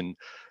ago. And then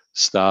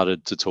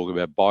started to talk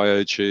about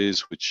biocheese,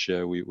 which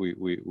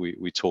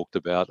we talked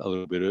about a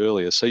little bit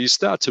earlier. So you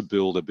start to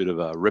build a bit of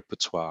a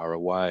repertoire, a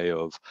way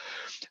of,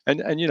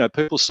 and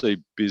people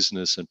see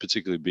business, and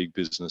particularly big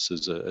business,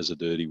 as a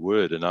dirty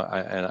word, and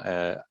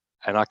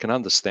I can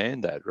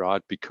understand that,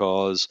 right?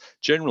 Because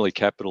generally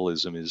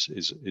capitalism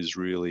is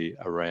really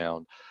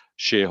around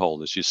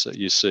shareholders.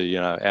 You see,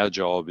 our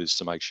job is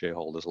to make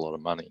shareholders a lot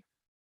of money,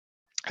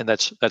 and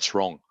that's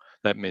wrong.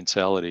 That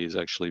mentality is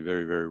actually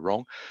very, very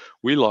wrong.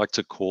 We like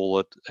to call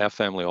it, our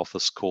family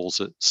office calls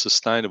it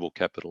sustainable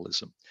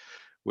capitalism,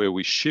 where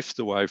we shift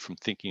away from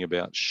thinking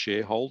about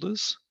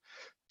shareholders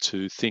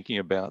to thinking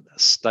about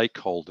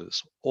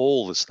stakeholders,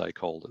 all the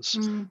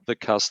stakeholders, the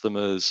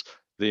customers,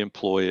 the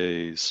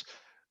employees,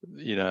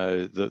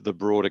 the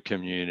broader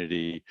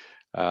community,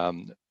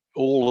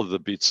 all of the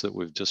bits that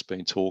we've just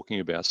been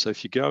talking about. So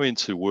if you go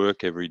into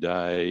work every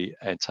day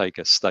and take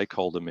a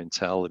stakeholder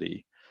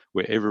mentality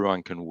where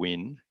everyone can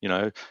win,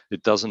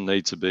 it doesn't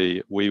need to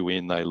be we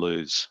win, they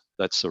lose.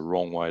 That's the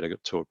wrong way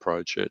to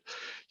approach it.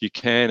 You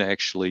can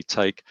actually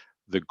take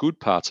the good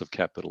parts of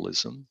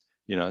capitalism,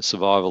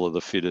 survival of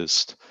the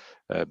fittest,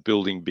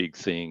 building big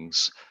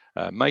things,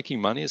 making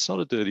money. It's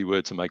not a dirty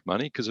word to make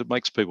money, because it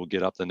makes people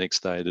get up the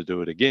next day to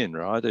do it again,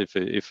 right?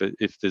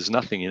 If there's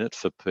nothing in it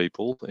for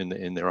people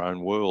in their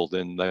own world,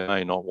 then they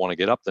may not want to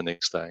get up the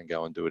next day and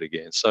go and do it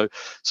again. So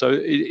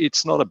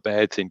it's not a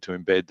bad thing to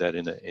embed that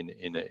in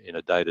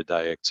a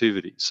day-to-day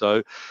activity.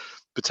 So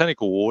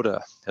botanical water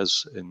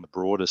has, in the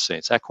broader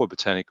sense, Aqua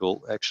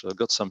Botanical. Actually, I've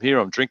got some here.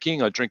 I'm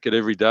drinking. I drink it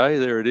every day.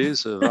 There it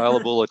is,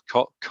 available at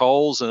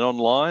Coles and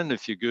online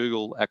if you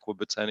Google Aqua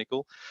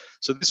Botanical.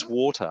 So this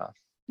water,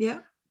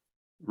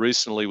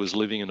 recently was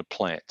living in a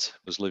plant,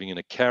 was living in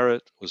a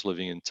carrot, was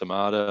living in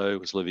tomato,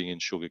 was living in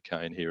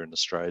sugarcane here in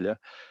Australia.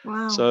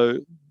 Wow. So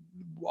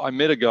I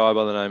met a guy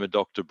by the name of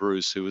Dr.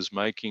 Bruce, who was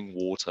making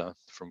water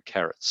from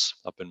carrots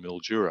up in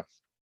Mildura.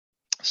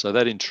 So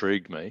that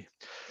intrigued me.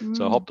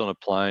 So I hopped on a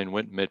plane,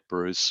 went and met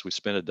Bruce. We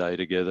spent a day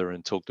together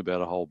and talked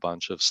about a whole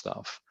bunch of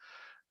stuff.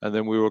 And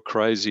then we were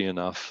crazy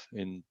enough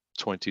in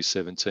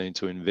 2017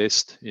 to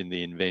invest in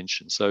the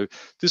invention. So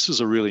this was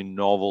a really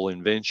novel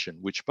invention,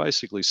 which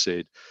basically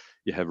said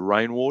you have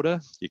rainwater,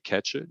 you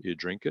catch it, you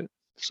drink it.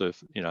 So,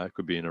 it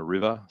could be in a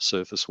river,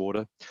 surface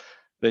water.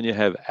 Then you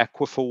have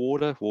aquifer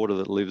water, water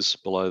that lives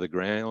below the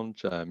ground,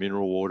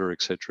 mineral water,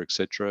 et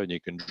cetera, and you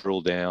can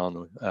drill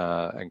down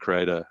and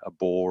create a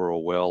bore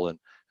or well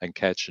and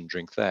catch and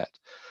drink that.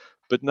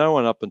 But no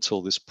one up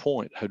until this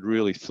point had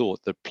really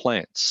thought that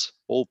plants,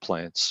 all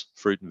plants,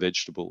 fruit and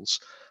vegetables,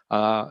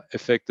 are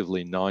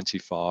effectively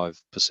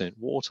 95%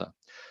 water.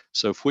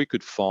 So if we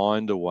could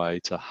find a way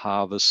to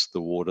harvest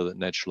the water that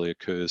naturally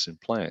occurs in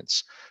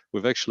plants,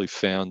 we've actually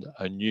found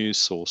a new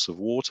source of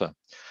water.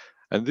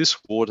 And this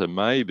water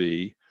may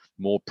be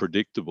more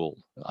predictable,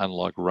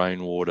 unlike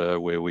rainwater,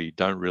 where we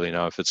don't really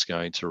know if it's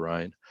going to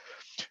rain.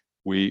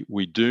 We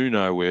do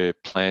know where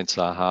plants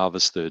are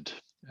harvested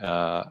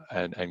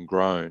and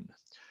grown.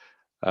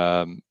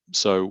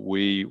 So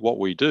what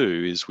we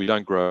do is we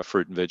don't grow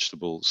fruit and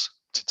vegetables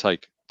to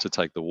take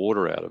the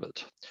water out of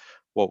it.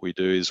 What we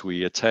do is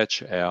we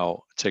attach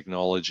our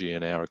technology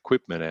and our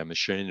equipment, our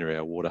machinery,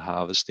 our water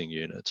harvesting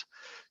unit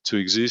to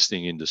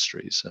existing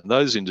industries. And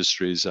those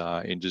industries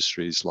are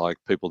industries like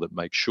people that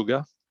make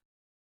sugar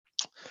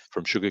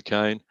from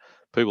sugarcane,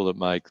 people that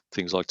make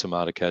things like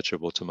tomato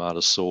ketchup or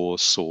tomato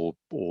sauce or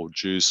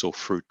juice or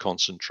fruit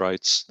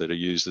concentrates that are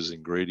used as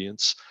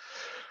ingredients,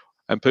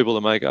 and people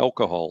that make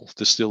alcohol,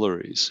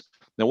 distilleries.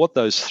 Now, what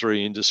those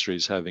three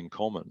industries have in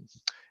common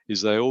is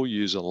they all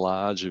use a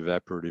large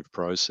evaporative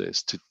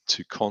process to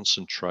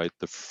concentrate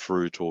the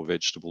fruit or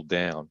vegetable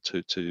down,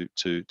 to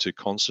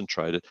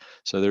concentrate it.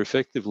 So they're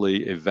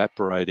effectively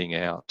evaporating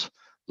out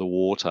the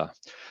water.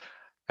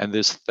 And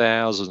there's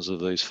thousands of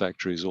these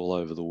factories all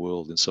over the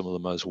world in some of the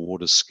most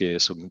water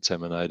scarce or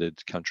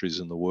contaminated countries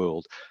in the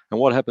world. And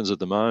what happens at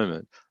the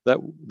moment, that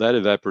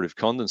evaporative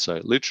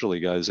condensate literally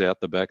goes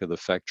out the back of the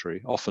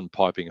factory, often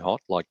piping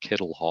hot, like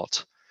kettle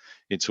hot,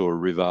 into a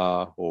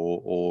river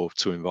or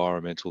to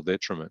environmental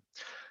detriment.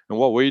 And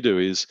what we do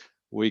is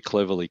we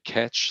cleverly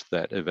catch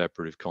that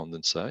evaporative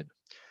condensate.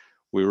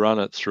 We run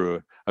it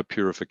through a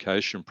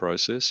purification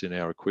process in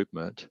our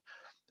equipment,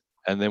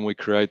 and then we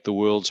create the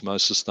world's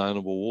most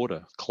sustainable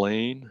water,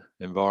 clean,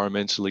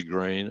 environmentally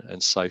green,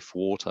 and safe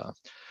water.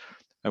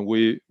 And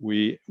we've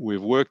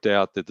worked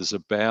out that there's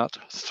about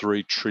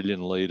 3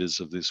 trillion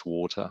litres of this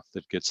water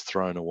that gets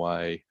thrown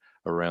away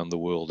around the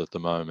world at the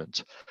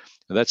moment.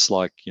 And that's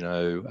like,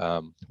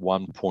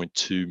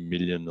 1.2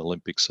 million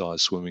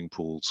Olympic-sized swimming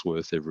pools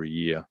worth every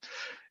year.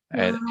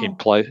 And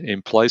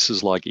in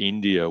places like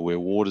India, where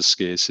water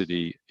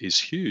scarcity is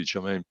huge, I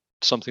mean,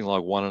 something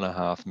like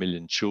 1.5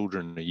 million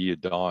children a year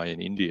die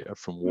in India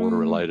from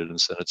water-related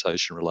and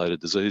sanitation-related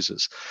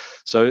diseases.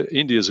 So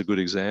India is a good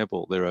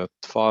example. There are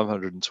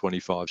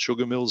 525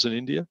 sugar mills in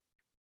India.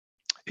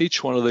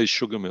 Each one of these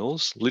sugar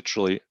mills,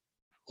 literally,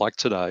 like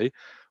today,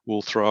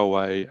 will throw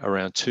away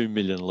around 2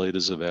 million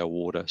litres of our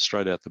water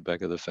straight out the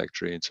back of the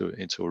factory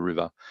into a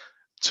river.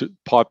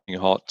 piping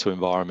hot to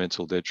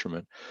environmental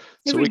detriment.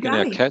 So Every we can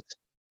now day. catch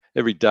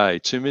every day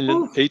 2 million.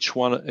 Oof.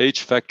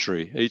 Each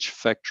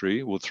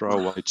factory will throw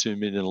away 2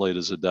 million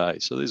litres a day.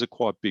 So these are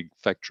quite big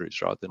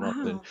factories, right? They're not.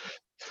 Wow.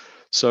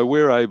 So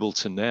we're able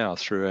to now,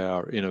 through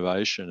our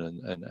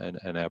innovation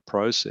and our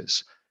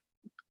process,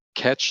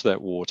 catch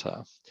that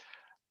water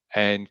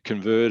and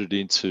convert it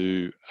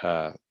into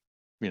a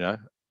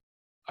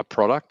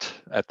product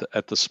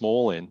at the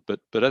small end,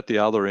 but at the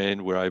other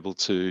end, we're able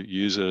to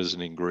use it as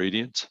an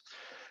ingredient,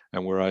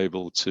 and we're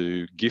able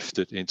to gift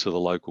it into the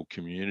local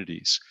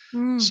communities.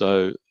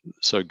 So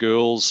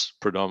girls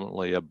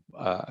predominantly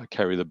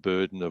carry the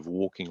burden of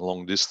walking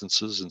long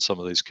distances in some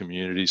of these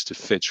communities to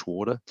fetch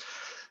water.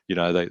 They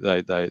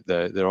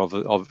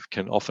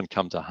can often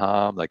come to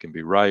harm. They can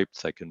be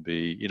raped. They can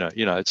be,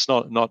 it's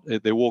not.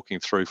 They're walking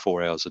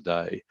 3-4 hours a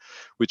day,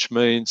 which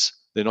means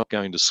they're not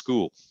going to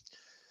school.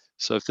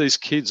 So if these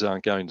kids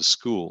aren't going to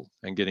school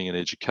and getting an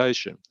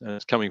education, and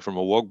it's coming from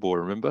a WOG boy,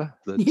 remember,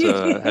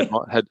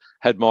 that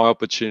had my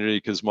opportunity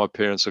because my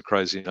parents are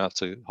crazy enough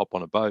to hop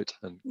on a boat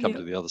and come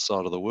to the other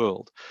side of the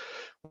world.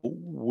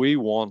 We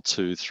want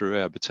to,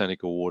 through our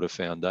Botanical Water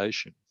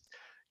Foundation,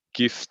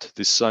 gift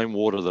this same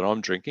water that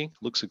I'm drinking,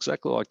 looks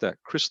exactly like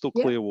that, crystal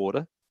clear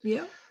water,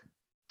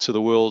 to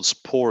the world's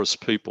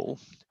poorest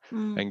people.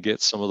 And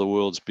get some of the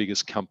world's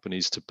biggest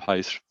companies to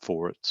pay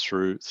for it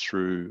through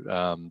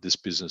this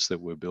business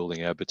that we're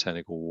building, our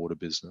botanical water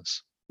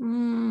business.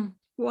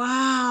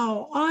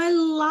 Wow, I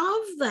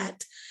love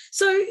that.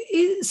 So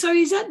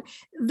is that,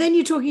 then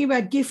you're talking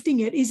about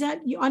gifting it? Is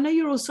that, I know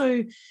you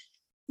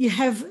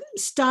have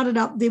started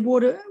up the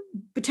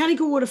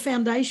Botanical Water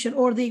Foundation,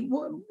 or the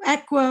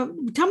Aqua.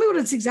 Tell me what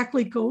it's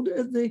exactly called.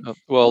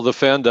 The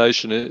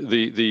foundation,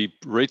 the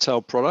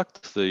retail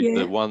product,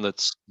 the one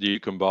that's you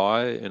can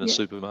buy in a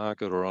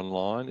supermarket or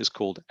online, is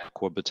called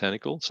Aqua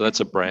Botanical. So that's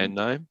a brand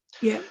name.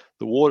 Yeah.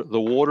 The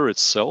water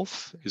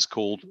itself is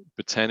called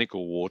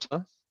Botanical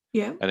Water.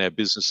 Yeah. And our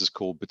business is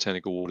called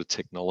Botanical Water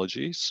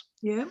Technologies.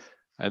 Yeah.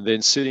 And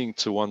then sitting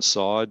to one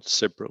side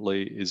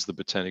separately is the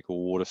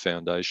Botanical Water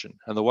Foundation.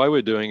 And the way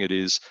we're doing it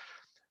is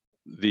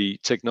the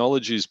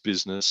technologies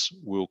business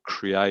will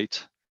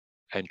create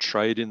and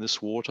trade in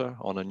this water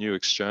on a new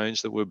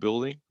exchange that we're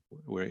building.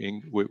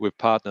 We've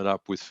partnered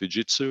up with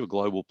Fujitsu, a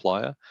global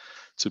player,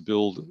 to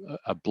build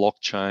a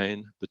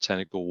blockchain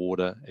botanical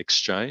water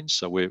exchange.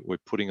 So we're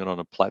putting it on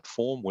a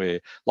platform where,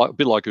 a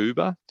bit like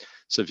Uber.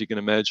 So if you can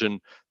imagine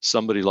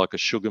somebody like a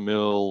sugar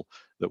mill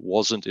that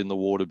wasn't in the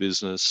water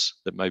business,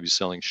 that may be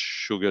selling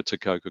sugar to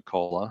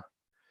Coca-Cola,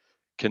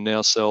 can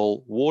now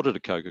sell water to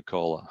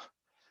Coca-Cola,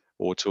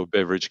 or to a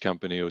beverage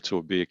company, or to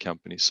a beer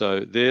company.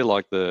 So they're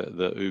like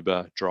the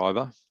Uber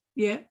driver.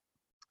 Yeah.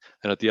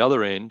 And at the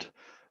other end,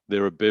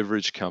 there are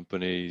beverage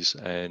companies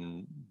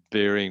and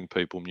varying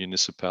people,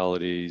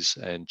 municipalities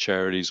and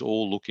charities,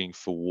 all looking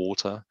for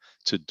water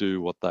to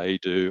do what they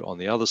do on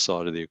the other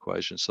side of the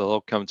equation. So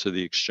they'll come to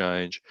the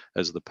exchange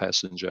as the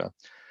passenger.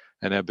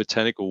 And our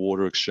Botanical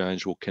Water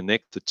Exchange will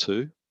connect the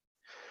two.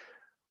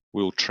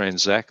 We'll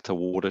transact a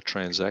water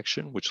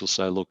transaction, which will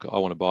say, look, I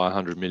want to buy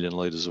 100 million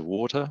litres of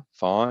water.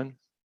 Fine.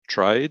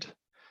 Trade, a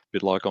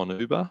bit like on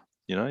Uber.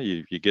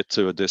 You get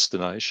to a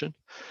destination.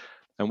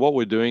 And what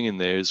we're doing in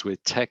there is we're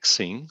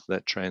taxing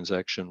that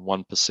transaction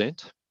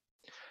 1%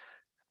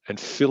 and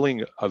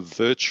filling a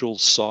virtual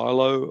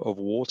silo of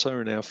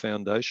water in our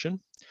foundation.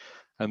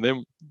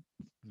 And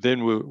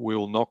then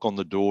we'll knock on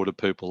the door to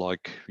people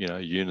like,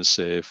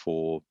 UNICEF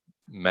or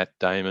Matt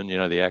Damon,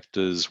 the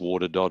actors,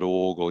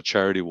 water.org or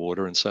Charity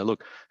Water, and say,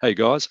 look, hey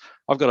guys,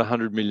 I've got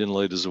 100 million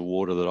litres of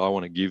water that I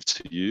want to give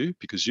to you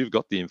because you've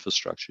got the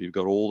infrastructure, you've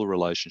got all the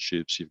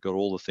relationships, you've got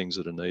all the things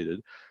that are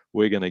needed.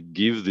 We're going to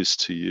give this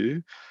to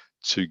you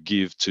to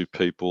give to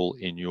people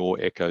in your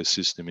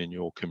ecosystem, in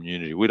your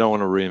community. We don't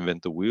want to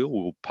reinvent the wheel.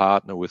 We'll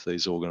partner with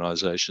these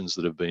organisations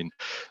that have been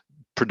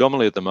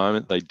predominantly at the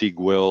moment, they dig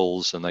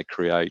wells and they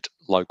create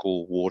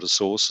local water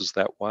sources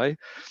that way.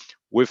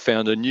 We've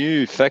found a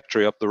new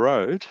factory up the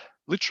road,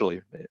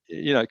 literally,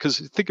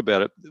 because think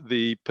about it,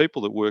 the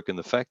people that work in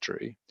the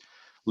factory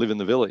live in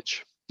the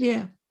village.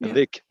 Yeah.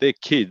 And their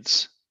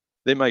kids,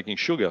 they're making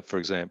sugar, for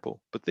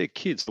example, but their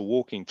kids are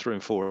walking 3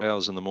 and 4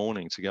 hours in the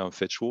morning to go and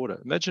fetch water.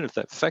 Imagine if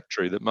that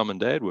factory that mum and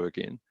dad work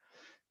in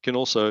can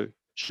also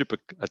ship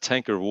a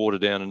tanker of water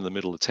down into the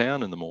middle of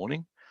town in the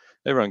morning.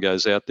 Everyone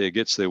goes out there,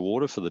 gets their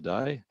water for the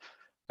day,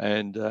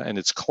 and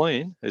it's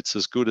clean. It's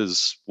as good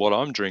as what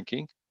I'm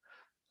drinking.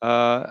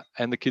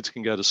 And the kids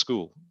can go to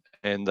school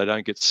and they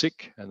don't get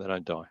sick and they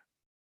don't die.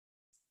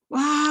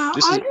 Wow,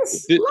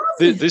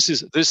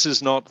 This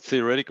is not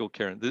theoretical,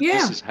 Karen.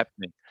 This is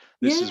happening.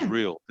 This is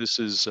real. This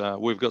is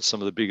we've got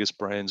some of the biggest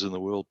brands in the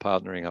world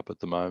partnering up at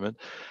the moment,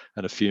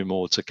 and a few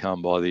more to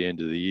come by the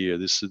end of the year.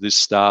 This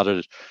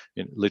started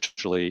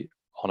literally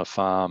on a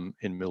farm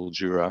in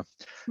Mildura,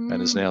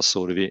 and is now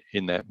sort of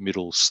in that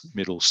middle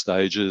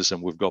stages.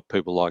 And we've got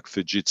people like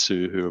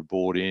Fujitsu who are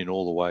brought in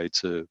all the way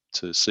to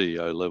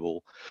CEO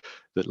level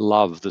that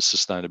love the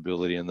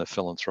sustainability and the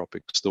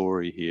philanthropic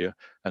story here,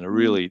 and are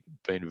really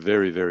been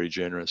very, very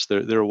generous.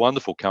 They're a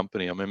wonderful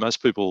company. I mean,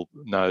 most people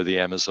know the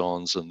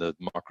Amazons and the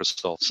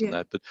Microsofts and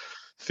that, but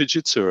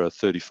Fujitsu are a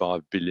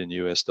 $35 billion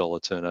US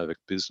turnover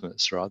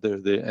business, right?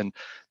 And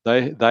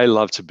they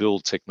love to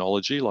build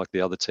technology like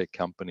the other tech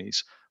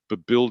companies,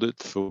 but build it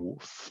for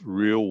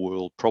real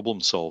world problem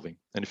solving.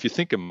 And if you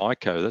think of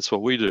Myco, that's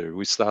what we do.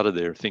 We started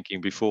there thinking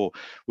before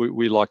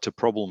we like to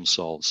problem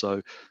solve.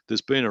 So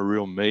there's been a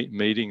real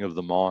meeting of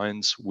the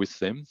minds with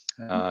them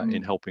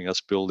in helping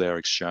us build our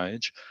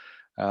exchange.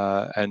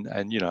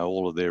 And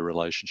all of their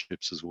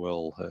relationships as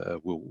well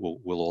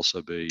will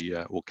also be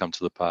will come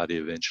to the party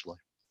eventually.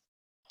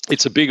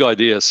 It's a big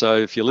idea. So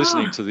if you're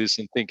listening to this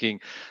and thinking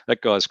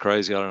that guy's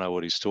crazy, I don't know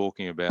what he's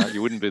talking about,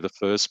 you wouldn't be the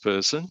first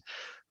person.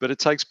 But it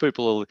takes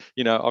people,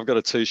 I've got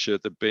a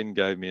T-shirt that Ben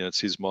gave me, and it's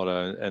his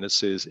motto, and it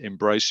says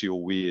 "Embrace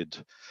your weird."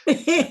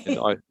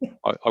 And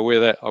I wear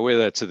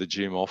that to the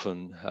gym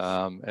often,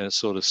 and it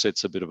sort of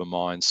sets a bit of a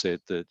mindset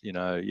that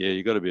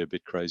you got to be a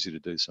bit crazy to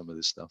do some of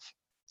this stuff.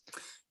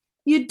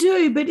 You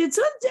do, but it's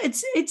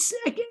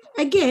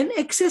again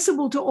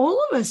accessible to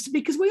all of us,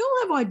 because we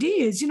all have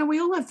ideas. We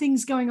all have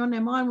things going on in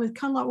our mind with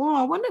kind of like,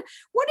 I wonder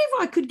what if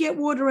I could get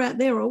water out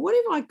there, or what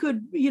if I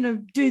could,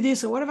 do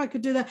this, or what if I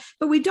could do that.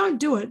 But we don't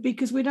do it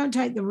because we don't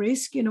take the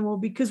risk, or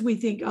because we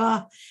think,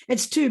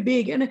 it's too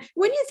big. And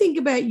when you think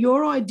about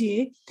your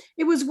idea,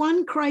 it was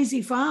one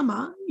crazy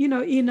farmer, in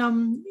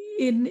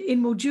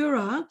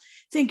Mildura,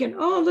 thinking,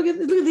 look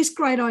at this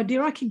great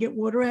idea. I can get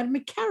water out of my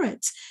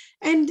carrots.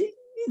 And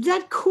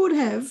that could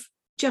have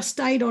just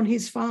stayed on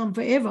his farm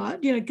forever,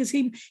 because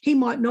he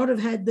might not have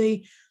had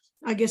the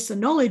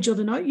knowledge or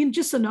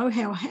just the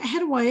know-how. How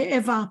do I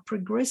ever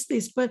progress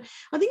this? But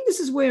I think this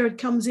is where it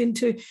comes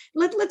into,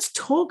 let's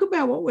talk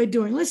about what we're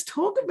doing. Let's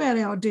talk about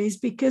our ideas,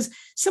 because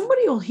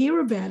somebody will hear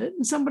about it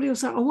and somebody will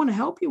say, I want to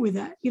help you with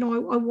that. I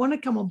want to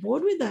come on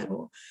board with that,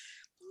 or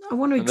I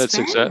want to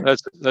expand.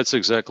 That's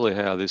exactly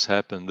how this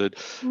happened.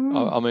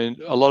 I mean,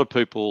 a lot of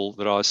people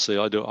that I see,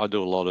 I do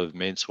a lot of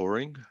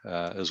mentoring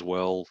as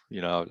well.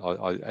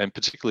 And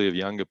particularly of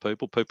younger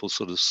people. People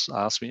sort of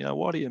ask me,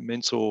 why do you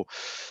mentor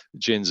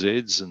Gen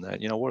Zs and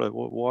that?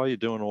 Why are you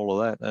doing all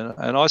of that?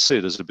 And I see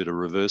it as a bit of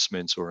reverse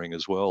mentoring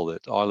as well.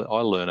 That I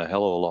learn a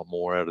hell of a lot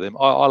more out of them.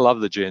 I love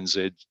the Gen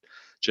Z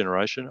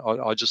generation.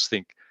 I just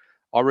think,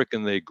 I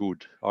reckon they're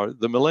good.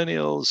 The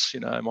millennials,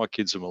 my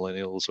kids are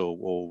millennials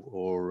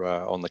or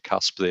on the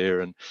cusp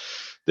there, and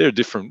they're a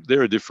different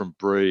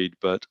breed.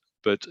 But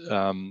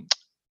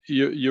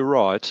you're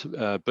right.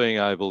 Being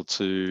able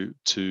to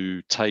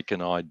take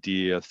an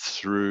idea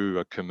through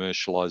a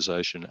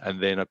commercialization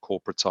and then a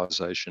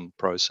corporatization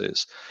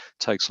process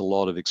takes a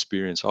lot of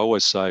experience. I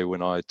always say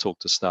when I talk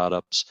to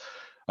startups,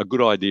 a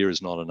good idea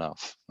is not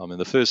enough. I mean,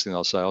 the first thing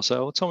I'll say,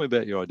 tell me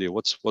about your idea.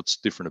 What's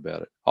different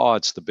about it?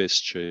 It's the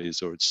best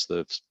cheese, or it's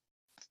the,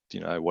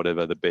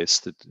 whatever the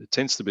best. It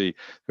tends to be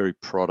very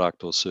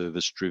product or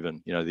service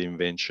driven, the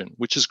invention,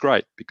 which is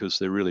great because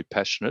they're really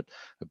passionate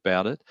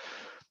about it.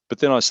 But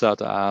then I start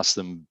to ask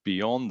them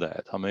beyond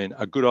that. I mean,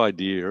 a good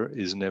idea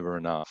is never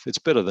enough. It's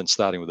better than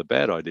starting with a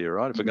bad idea,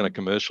 right? If we're going to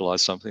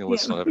commercialize something,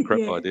 let's not have a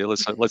crap idea.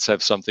 Let's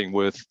have something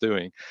worth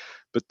doing.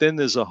 But then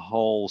there's a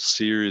whole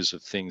series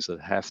of things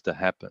that have to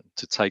happen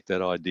to take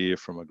that idea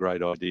from a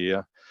great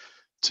idea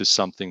to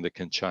something that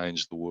can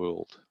change the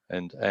world.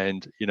 And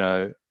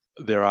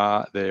there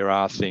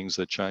are things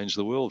that change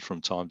the world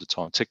from time to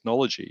time.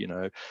 Technology,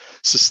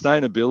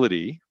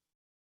 sustainability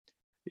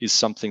is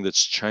something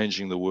that's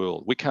changing the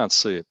world. We can't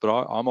see it, but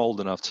I'm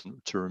old enough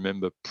to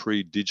remember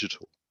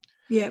pre-digital.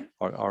 Yeah.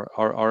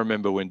 I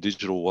remember when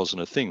digital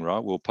wasn't a thing,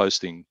 right? We were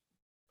posting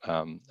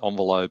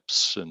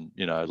envelopes and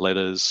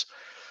letters.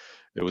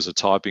 There was a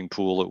typing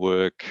pool at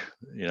work.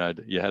 You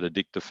had a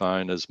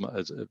dictaphone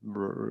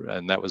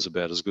and that was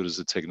about as good as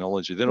the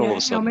technology. Then all of a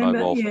sudden,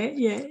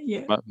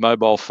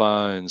 mobile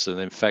phones, and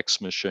then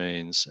fax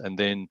machines, and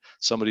then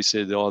somebody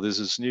said, there's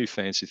this new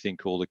fancy thing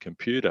called a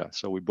computer.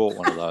 So we bought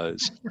one of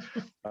those,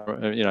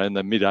 in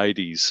the mid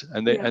 '80s,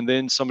 and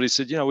then somebody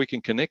said, we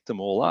can connect them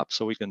all up,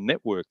 so we can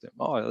network them.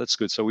 Oh, that's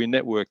good. So we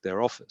networked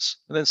our office,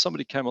 and then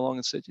somebody came along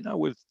and said,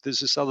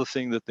 there's this other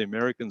thing that the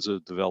Americans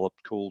have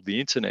developed called the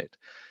internet.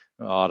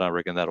 I don't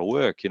reckon that'll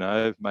work,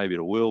 maybe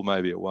it will,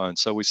 maybe it won't.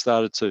 So we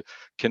started to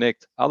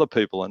connect other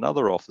people in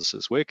other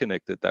offices. We're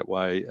connected that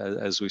way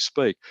as we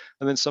speak.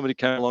 And then somebody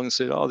came along and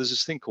said, there's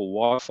this thing called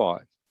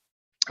Wi-Fi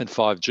and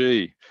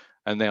 5G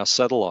and now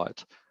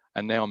satellite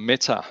and now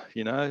Meta,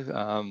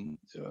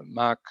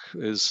 Mark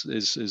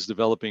is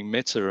developing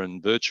Meta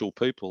and virtual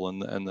people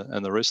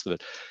and the rest of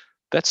it.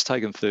 That's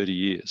taken 30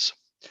 years.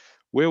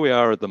 Where we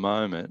are at the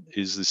moment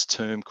is this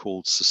term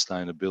called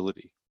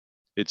sustainability.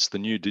 It's the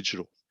new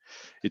digital.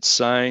 It's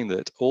saying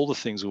that all the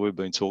things that we've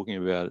been talking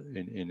about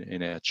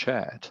in our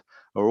chat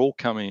are all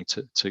coming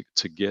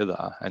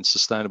together, and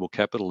sustainable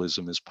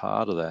capitalism is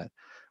part of that,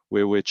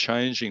 where we're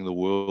changing the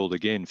world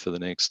again for the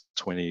next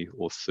 20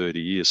 or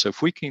 30 years. So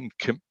if we can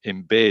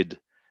embed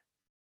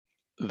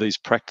these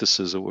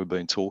practices that we've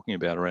been talking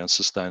about around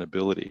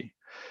sustainability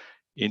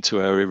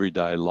into our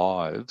everyday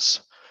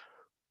lives,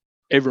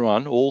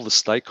 everyone, all the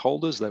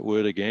stakeholders, that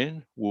word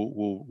again,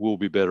 will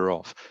be better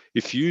off.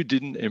 If you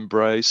didn't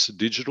embrace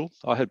digital,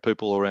 I had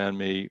people around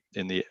me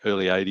in the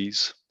early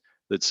 80s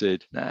that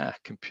said, nah,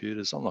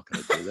 computers, I'm not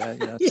going to do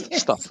that.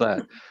 Yes. Stuff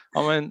that.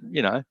 I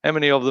mean, how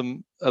many of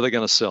them are they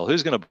going to sell?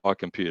 Who's going to buy a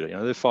computer?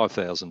 They're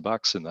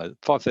 $5,000 in those,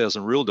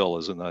 5,000 real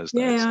dollars in those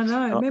days. Yeah, I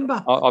know.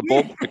 Remember? I Yeah.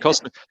 bought. It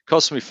cost me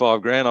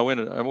 $5,000. I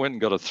went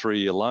and got a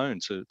 3-year loan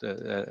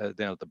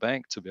down at the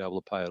bank to be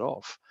able to pay it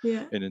off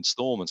Yeah. in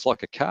installments,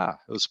 like a car.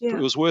 It Yeah.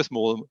 was worth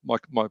more. My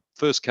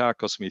first car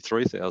cost me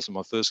 $3,000.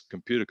 My first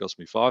computer cost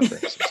me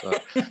 $5,000.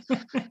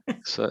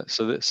 So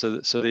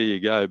there you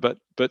go. But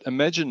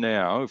imagine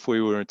now if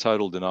we were in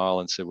total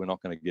denial and said we're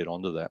not going to get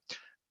onto that.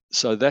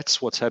 So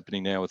that's what's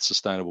happening now with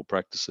sustainable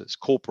practices.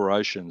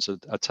 Corporations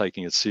are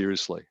taking it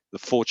seriously. The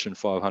Fortune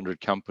 500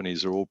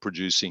 companies are all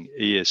producing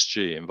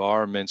ESG,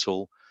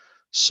 environmental,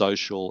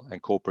 social, and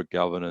corporate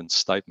governance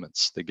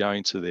statements. They're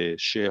going to their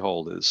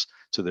shareholders,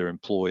 to their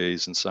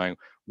employees, and saying,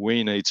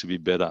 we need to be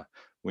better.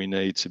 We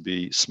need to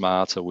be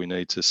smarter. We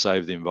need to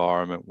save the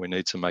environment. We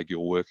need to make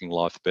your working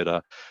life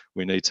better.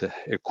 We need to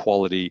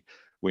equality.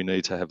 We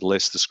need to have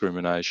less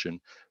discrimination.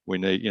 We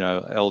need,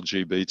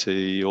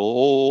 LGBT,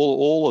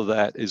 all of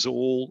that is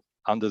all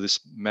under this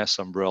mass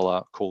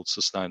umbrella called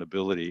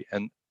sustainability.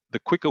 And the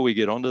quicker we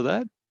get onto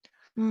that,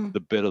 the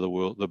better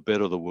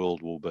the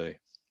world will be.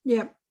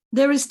 Yeah.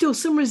 There is still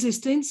some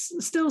resistance,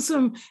 still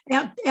some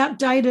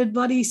outdated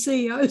bloody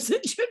CEOs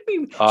that should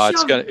be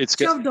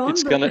shoved on.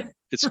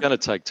 It's going to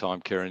take time,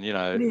 Karen.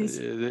 It is.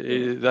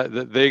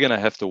 They're going to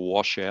have to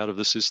wash out of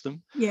the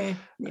system. Yeah.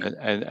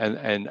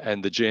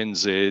 And the Gen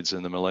Zs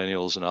and the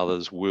millennials and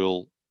others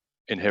will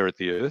inherit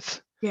the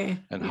earth. Yeah.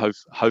 And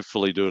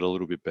hopefully do it a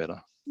little bit better.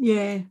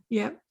 Yeah.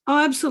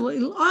 Oh,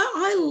 absolutely.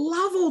 I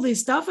love all this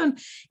stuff, and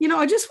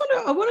I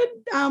want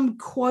to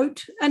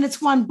quote, and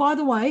it's won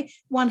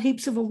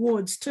heaps of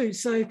awards too.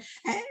 So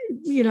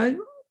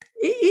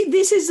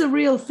this is the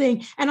real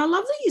thing, and I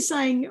love that you're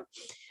saying.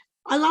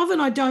 I love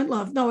and I don't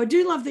love. No, I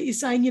do love that you're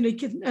saying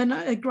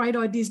a great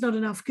idea is not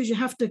enough, because you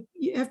have to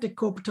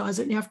corporatize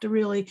it and you have to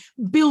really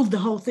build the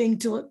whole thing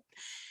till it.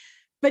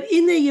 But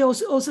in there, you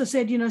also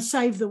said,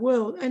 save the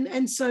world.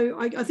 And so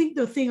I think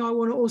the thing I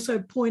want to also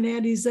point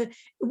out is that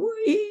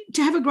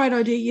to have a great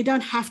idea, you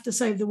don't have to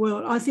save the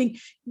world. I think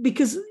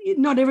because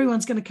not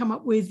everyone's going to come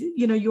up with,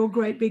 your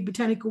great big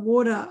botanical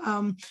water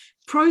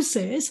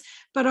process.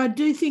 But I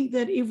do think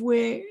that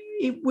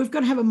we've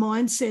got to have a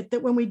mindset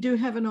that when we do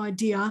have an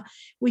idea,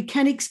 we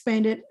can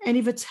expand it. And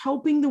if it's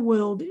helping the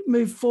world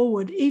move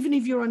forward, even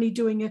if you're only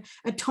doing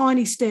a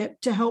tiny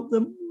step to help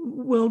the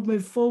world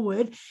move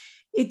forward,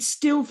 it's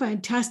still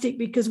fantastic.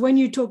 Because when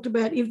you talked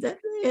about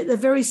at the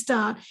very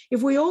start,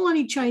 if we all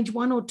only change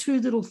one or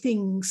two little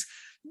things,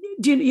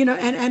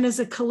 and as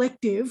a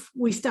collective,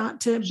 we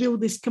start to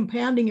build this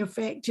compounding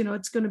effect,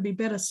 it's going to be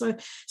better. So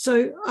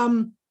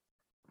I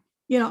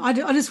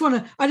just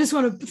want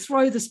to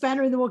throw the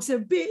spanner in the works a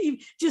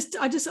bit.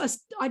 I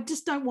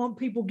just don't want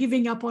people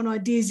giving up on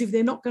ideas if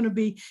they're not going to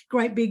be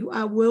great big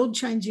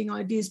world-changing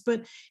ideas.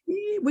 But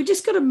we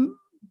just got to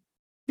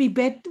be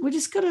better. We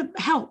just got to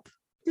help.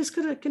 Just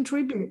got to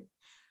contribute.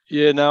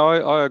 Yeah, no,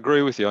 I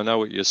agree with you. I know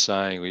what you're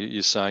saying.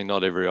 You're saying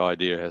not every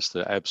idea has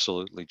to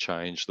absolutely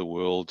change the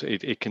world.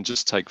 It can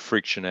just take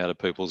friction out of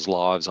people's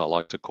lives, I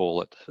like to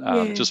call it.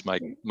 Just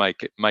make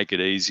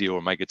it easier,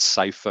 or make it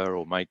safer,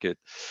 or make it,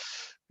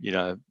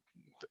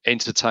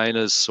 entertain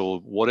us, or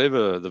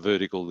whatever the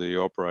vertical that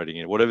you're operating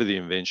in, whatever the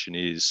invention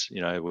is,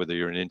 whether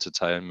you're in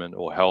entertainment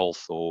or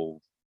health or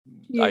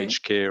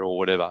aged care or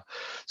whatever.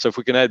 So if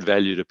we can add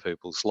value to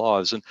people's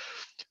lives, and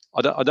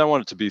I don't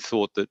want it to be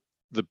thought that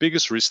the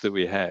biggest risk that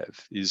we have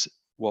is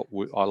what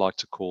I like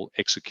to call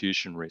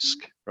execution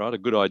risk, right? A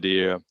good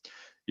idea,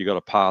 you got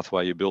a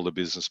pathway, you build a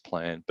business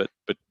plan, but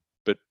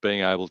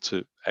being able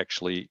to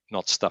actually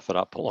not stuff it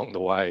up along the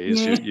way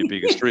is your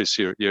biggest risk,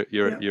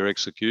 your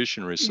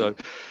execution risk. So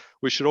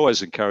we should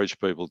always encourage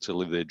people to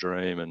live their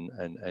dream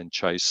and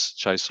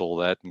chase all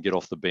that and get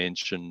off the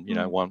bench and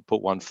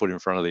put one foot in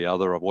front of the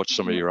other. I've watched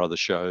some of your other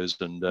shows,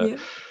 and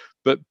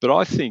but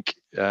I think,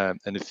 and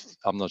if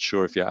I'm not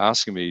sure if you're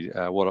asking me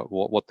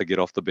what the get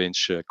off the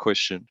bench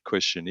question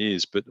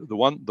is, but the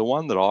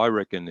one that I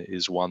reckon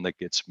is one that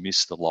gets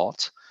missed a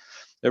lot.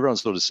 Everyone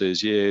sort of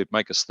says,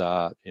 make a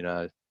start,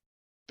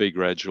 be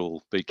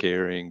gradual, be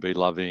caring, be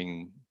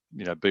loving,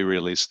 be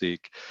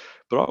realistic.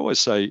 But I always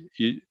say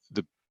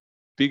the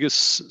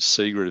biggest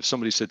secret, if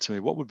somebody said to me,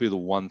 what would be the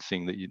one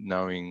thing that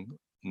knowing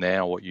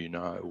now what you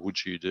know,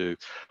 would you do?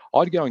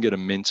 I'd go and get a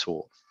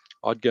mentor.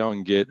 I'd go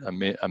and get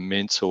a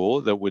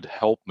mentor that would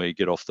help me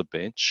get off the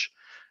bench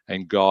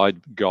and guide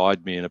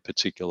me in a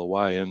particular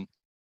way. And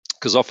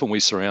because often we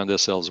surround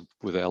ourselves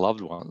with our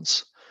loved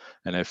ones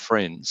and our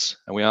friends,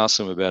 and we ask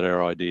them about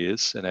our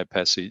ideas and our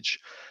passage.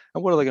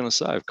 And what are they going to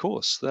say? Of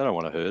course, they don't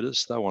want to hurt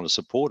us. They want to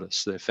support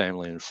us, their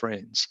family and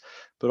friends.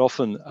 But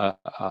often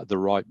the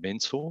right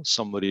mentor,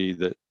 somebody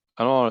that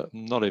and I'm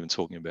not even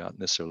talking about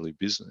necessarily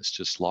business,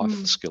 just life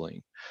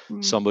skilling.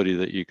 Mm. Somebody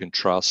that you can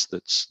trust,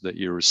 that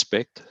you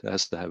respect,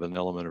 has to have an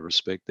element of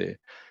respect there,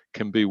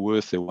 can be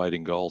worth their weight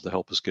in gold to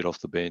help us get off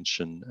the bench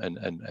and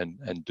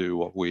do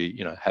what we,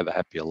 have a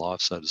happier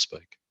life, so to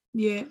speak.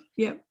 Yeah,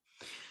 yeah.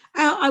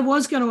 I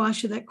was going to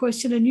ask you that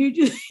question, and you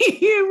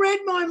you read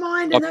my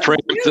mind. And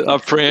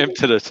I've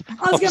preempted it.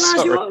 I was going to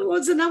ask you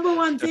what's the number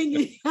one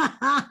thing.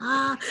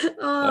 That's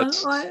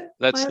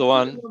the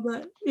one.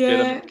 That.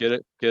 Yeah.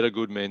 Get a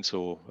good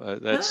mentor.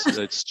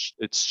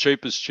 It's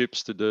cheap as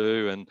chips to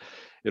do, and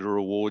it'll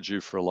reward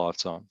you for a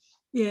lifetime.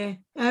 Yeah,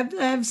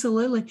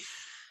 absolutely.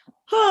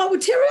 Oh, well,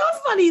 Terry, I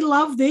bloody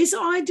love this.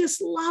 I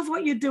just love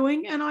what you're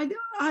doing, and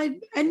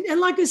and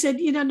like I said,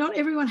 not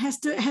everyone has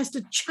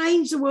to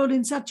change the world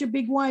in such a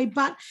big way,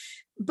 but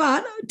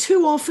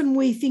too often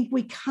we think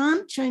we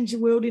can't change the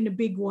world in a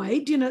big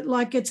way.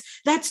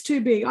 That's too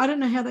big. I don't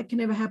know how that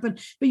can ever happen.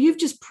 But you've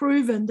just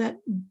proven that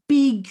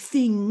big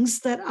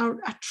things that are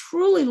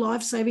truly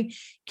life-saving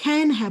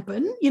can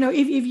happen.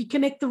 If you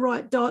connect the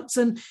right dots,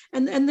 and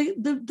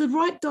the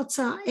right dots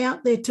are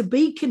out there to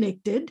be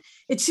connected.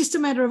 It's just a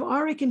matter of,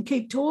 I reckon,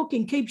 keep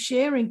talking, keep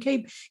sharing,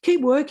 keep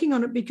working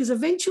on it, because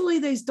eventually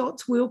these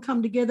dots will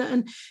come together.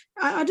 And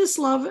I just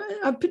love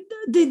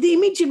the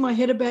image in my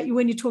head about you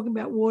when you're talking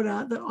about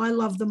water that I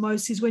love the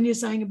most is when you're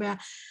saying about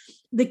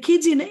the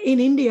kids in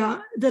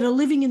India that are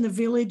living in the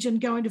village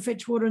and going to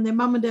fetch water, and their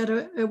mum and dad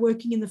are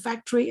working in the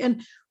factory,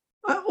 and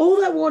all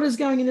that water is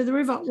going into the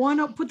river. Why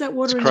not put that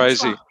water in the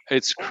truck?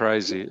 It's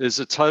crazy. There's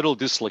a total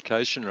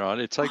dislocation, right?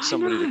 It takes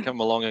somebody to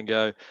come along and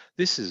go,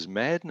 this is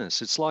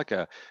madness. It's like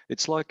a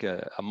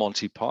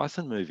Monty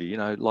Python movie,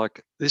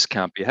 like this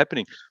can't be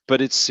happening.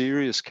 But it's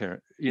serious,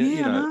 Karen.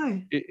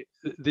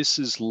 This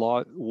is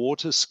like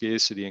water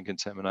scarcity and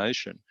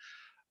contamination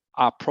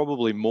are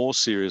probably more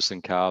serious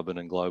than carbon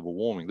and global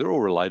warming. They're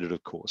all related,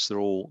 of course. They're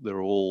all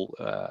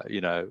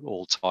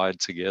all tied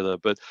together.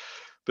 But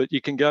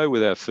you can go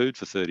without food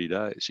for 30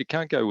 days. You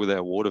can't go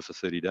without water for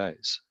 30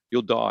 days.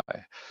 You'll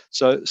die.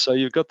 So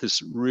you've got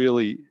this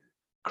really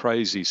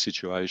crazy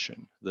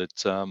situation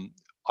that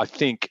I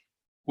think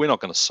we're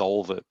not going to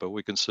solve it, but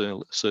we can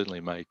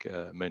certainly make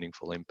a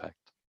meaningful impact.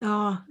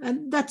 Oh,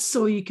 and that's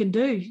all you can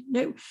do.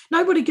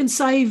 Nobody can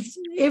save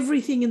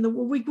everything in the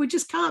world. We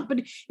just can't.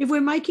 But if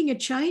we're making a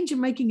change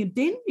and making a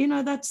dent,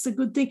 that's the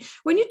good thing.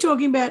 When you're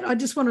talking about, I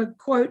just want to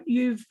quote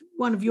you,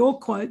 one of your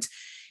quotes.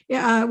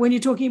 When you're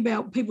talking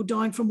about people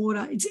dying from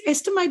water, it's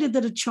estimated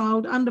that a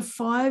child under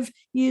 5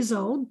 years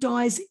old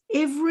dies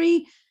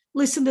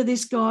listen to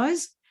this,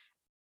 guys.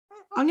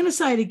 I'm going to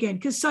say it again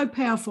because it's so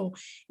powerful.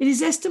 It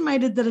is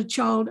estimated that a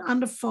child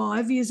under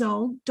 5 years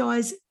old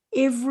dies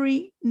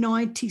every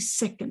 90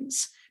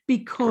 seconds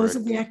because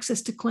of the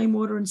access to clean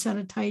water and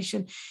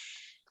sanitation.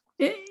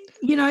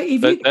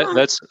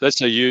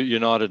 That's a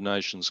United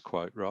Nations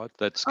quote, right?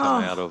 That's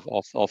come out of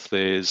off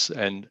theirs.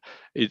 And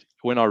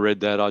when I read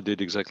that, I did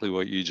exactly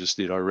what you just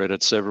did. I read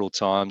it several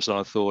times and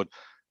I thought,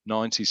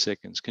 90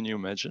 seconds. Can you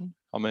imagine?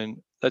 I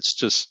mean, that's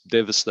just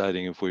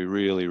devastating. If we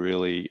really,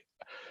 really,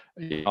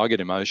 I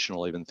get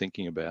emotional even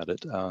thinking about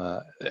it.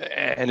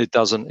 And it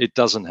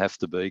doesn't have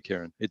to be,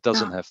 Karen. It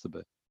doesn't have to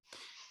be.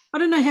 I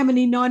don't know how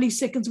many 90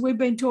 seconds we've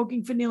been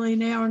talking for nearly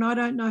an hour, and I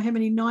don't know how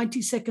many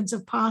 90 seconds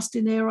have passed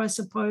in there, I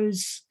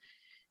suppose.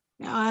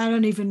 I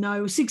don't even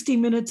know. 60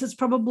 minutes, it's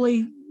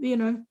probably,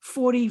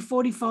 40,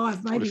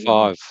 45 maybe.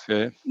 45,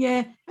 yeah.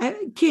 Yeah.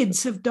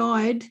 Kids have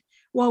died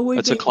while we've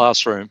That's a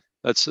classroom.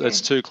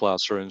 That's 2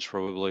 classrooms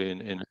probably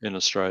in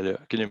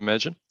Australia. Can you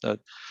imagine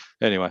that?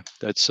 Anyway,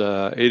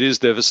 it is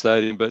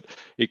devastating, but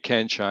it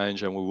can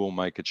change, and we will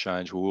make a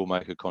change. We will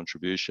make a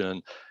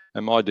contribution,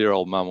 and my dear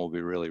old mum will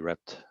be really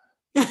rapt.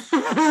 And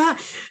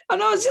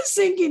I was just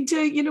thinking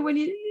too, when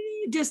you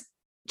just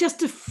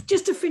to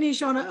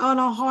finish on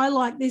a high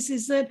like this,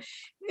 is that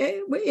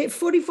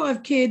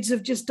 45 kids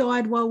have just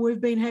died while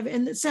we've been having,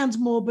 and it sounds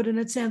morbid and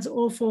it sounds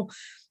awful,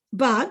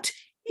 but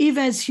if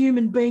as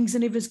human beings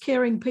and if as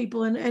caring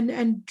people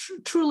and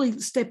truly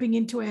stepping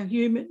into our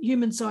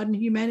human side and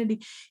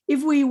humanity,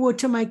 if we were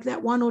to make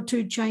that 1 or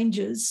 2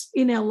 changes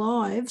in our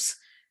lives,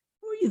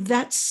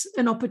 that's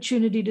an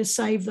opportunity to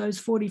save those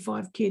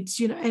 45 kids,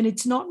 and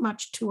it's not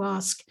much to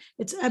ask.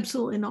 It's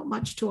absolutely not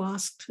much to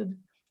ask to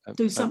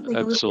do something.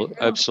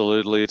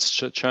 Absolutely.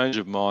 It's a change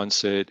of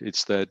mindset.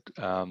 It's that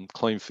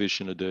clean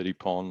fish in a dirty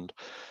pond,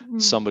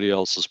 somebody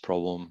else's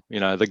problem.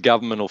 The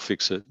government will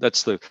fix it.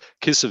 That's the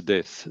kiss of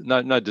death.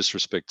 No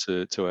disrespect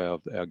to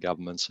our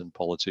governments and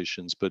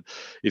politicians, but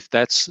if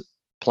that's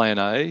plan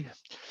A,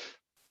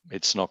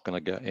 it's not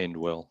going to end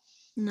well.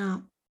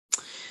 No.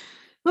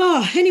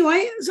 Oh,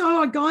 anyway,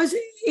 so guys,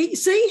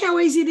 see how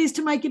easy it is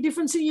to make a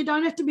difference. And you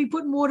don't have to be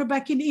putting water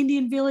back in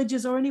Indian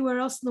villages or anywhere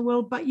else in the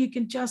world, but you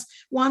can just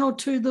 1 or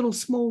 2 little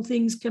small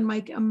things can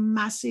make a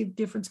massive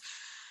difference.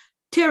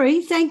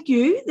 Terry, thank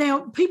you.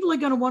 Now, people are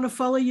going to want to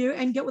follow you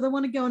and get what they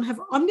want to go and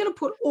have. I'm going to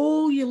put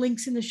all your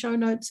links in the show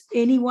notes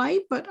anyway,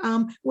 but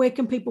where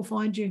can people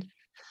find you?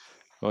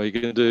 Well, you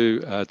can do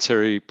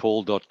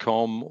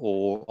terrypaul.com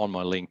or on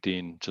my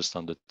LinkedIn, just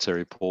under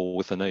Terry Paul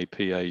with an E,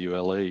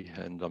 Paule,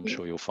 and I'm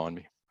sure you'll find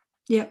me.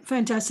 Yeah,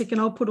 fantastic. And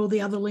I'll put all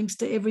the other links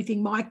to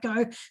everything Mike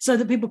Go so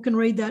that people can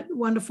read that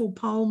wonderful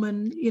poem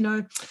and,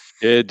 Yeah,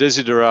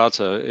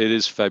 Desiderata, it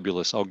is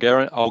fabulous. I'll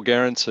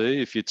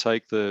guarantee if you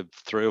take the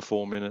 3 or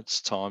 4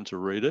 minutes time to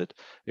read it,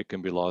 it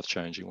can be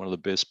life-changing. One of the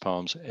best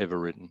poems ever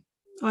written.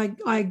 I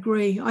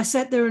agree. I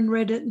sat there and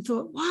read it and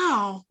thought,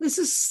 wow, this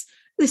is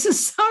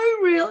so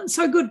real,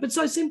 so good, but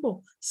so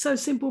simple. So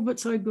simple, but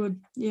so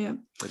good. Yeah.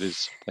 It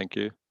is. Thank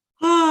you.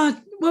 Oh,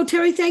 well,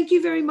 Terry, thank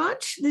you very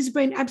much. This has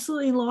been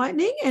absolutely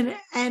enlightening and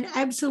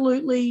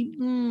absolutely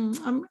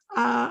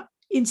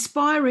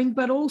inspiring,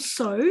 but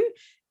also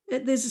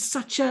there's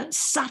such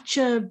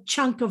a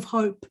chunk of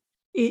hope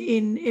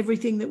in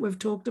everything that we've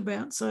talked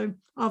about. So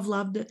I've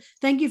loved it.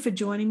 Thank you for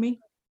joining me.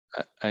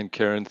 And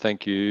Karen,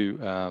 thank you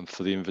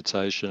for the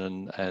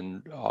invitation.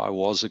 And I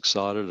was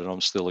excited, and I'm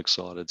still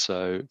excited.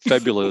 So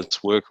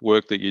fabulous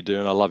work that you do,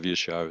 and I love your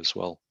show as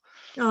well.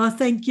 Oh,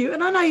 thank you.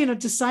 And I know you're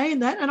not just saying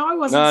that, and I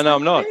wasn't. No,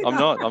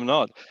 I'm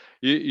not.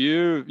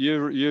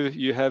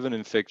 You have an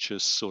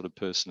infectious sort of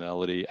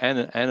personality and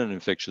an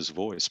infectious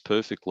voice.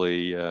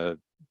 Perfectly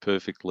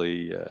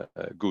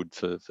good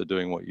for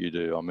doing what you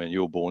do. I mean,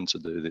 you're born to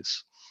do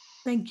this.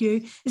 Thank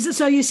you. Is it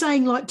so you're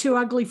saying like too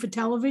ugly for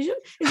television?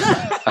 Is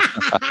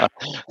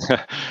that...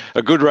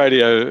 A good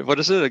radio. What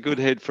is it? A good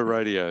head for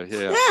radio.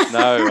 Yeah.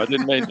 No,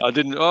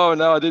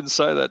 I didn't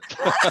say that.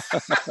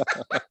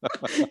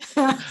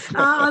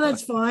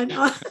 That's fine.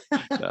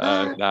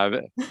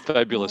 No,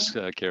 fabulous,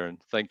 Karen.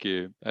 Thank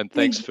you. And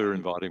thanks for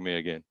inviting me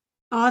again.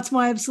 Oh, it's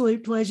my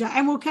absolute pleasure.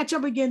 And we'll catch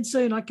up again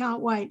soon. I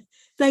can't wait.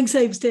 Thanks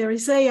heaps, Terry.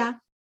 See ya.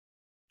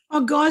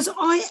 Oh, guys,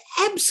 I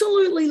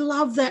absolutely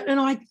love that. And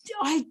I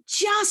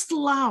just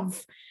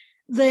love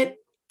that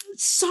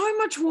so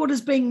much water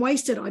is being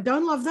wasted. I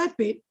don't love that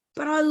bit,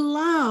 but I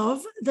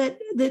love that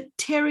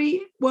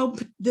Terry, well,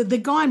 the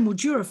guy in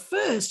Mildura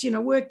first,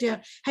 worked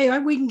out, hey,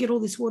 we can get all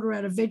this water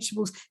out of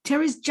vegetables.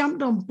 Terry's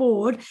jumped on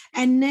board,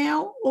 and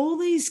now all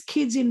these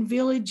kids in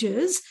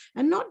villages,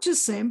 and not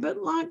just them, but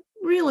like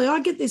really, I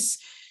get this,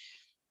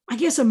 I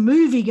guess, a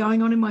movie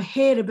going on in my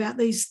head about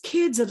these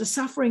kids that are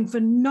suffering for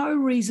no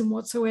reason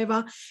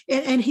whatsoever.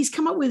 And he's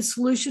come up with a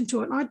solution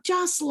to it. And I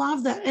just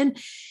love that. And,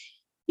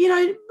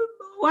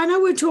 I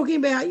know we're talking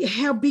about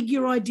how big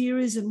your idea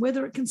is and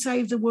whether it can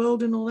save the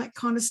world and all that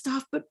kind of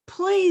stuff. But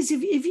please,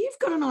 if you've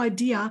got an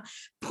idea,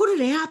 put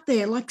it out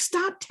there, like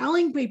start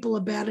telling people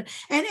about it.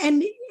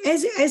 And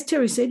as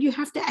Terry said, you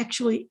have to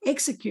actually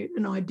execute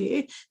an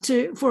idea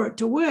for it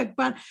to work.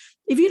 But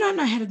if you don't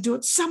know how to do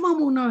it, someone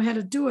will know how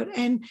to do it.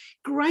 And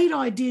great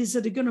ideas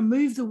that are going to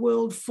move the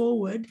world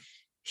forward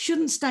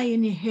shouldn't stay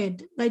in your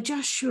head. They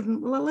just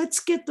shouldn't. Well, let's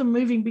get them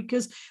moving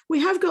because we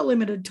have got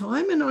limited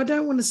time, and I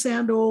don't want to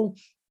sound all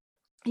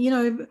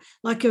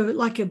like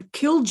a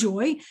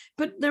killjoy,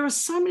 but there are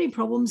so many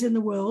problems in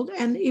the world,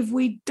 and if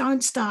we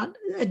don't start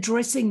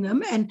addressing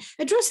them in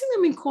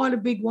quite a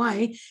big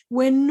way,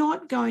 we're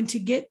not going to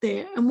get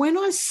there. And when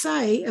I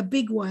say a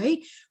big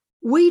way,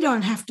 we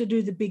don't have to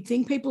do the big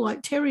thing. People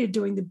like Terry are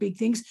doing the big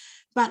things,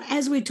 but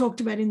as we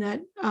talked about in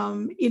that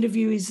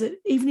interview, is that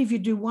even if you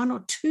do one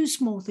or two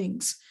small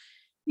things,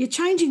 you're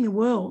changing the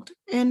world,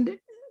 and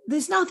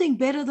there's nothing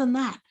better than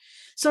that.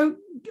 So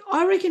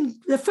I reckon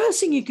the first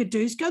thing you could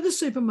do is go to the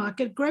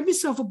supermarket, grab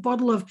yourself a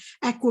bottle of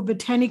Aqua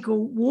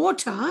Botanical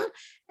water,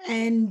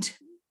 and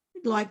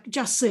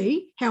just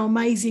see how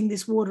amazing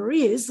this water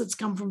is that's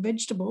come from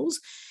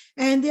vegetables.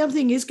 And the other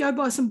thing is go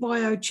buy some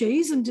bio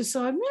cheese and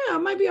decide,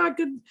 maybe I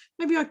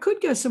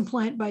could go some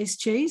plant-based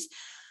cheese.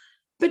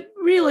 But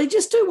really,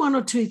 just do one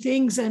or two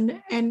things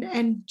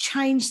and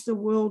change the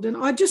world. And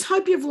I just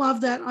hope you've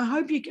loved that. I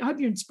hope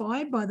you're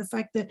inspired by the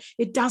fact that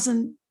it does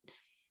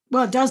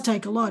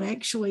take a lot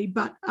actually,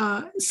 but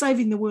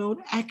saving the world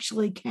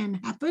actually can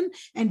happen,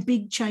 and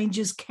big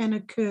changes can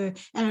occur.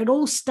 And it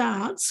all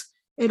starts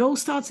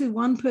with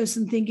one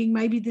person thinking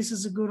maybe this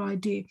is a good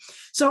idea.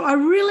 So I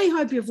really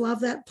hope you've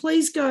loved that.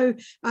 Please go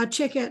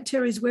check out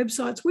Terry's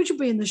websites, which will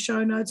be in the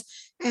show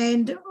notes.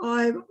 And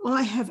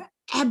I have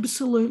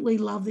absolutely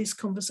loved this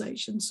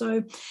conversation.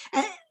 So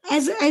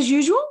as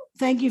usual,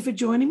 thank you for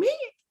joining me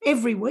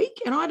every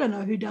week. And I don't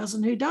know who does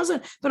and who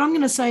doesn't, but I'm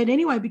going to say it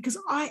anyway because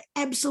I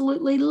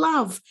absolutely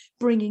love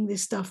bringing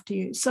this stuff to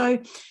you. So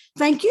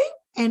thank you,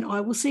 and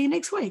I will see you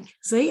next week.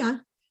 See ya.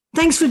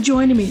 Thanks for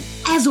joining me.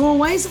 As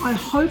always, I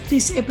hope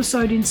this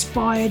episode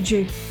inspired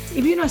you.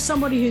 If you know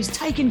somebody who's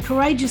taken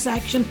courageous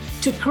action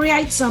to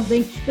create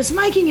something that's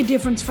making a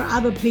difference for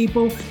other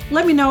people,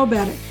 let me know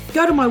about it.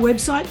 Go to my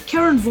website,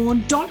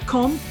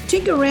 karenvaughan.com,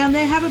 tinker around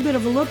there, have a bit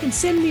of a look, and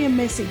send me a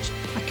message.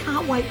 I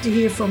can't wait to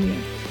hear from you.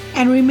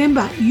 And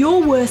remember,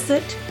 you're worth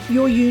it.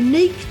 Your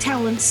unique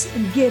talents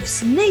and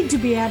gifts need to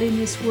be out in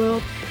this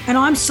world. And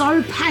I'm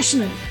so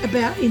passionate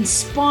about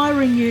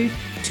inspiring you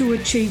to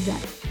achieve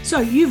that. So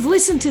you've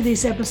listened to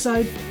this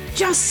episode.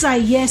 Just say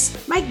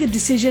yes, make the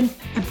decision,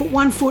 and put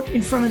one foot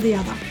in front of the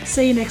other.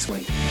 See you next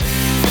week.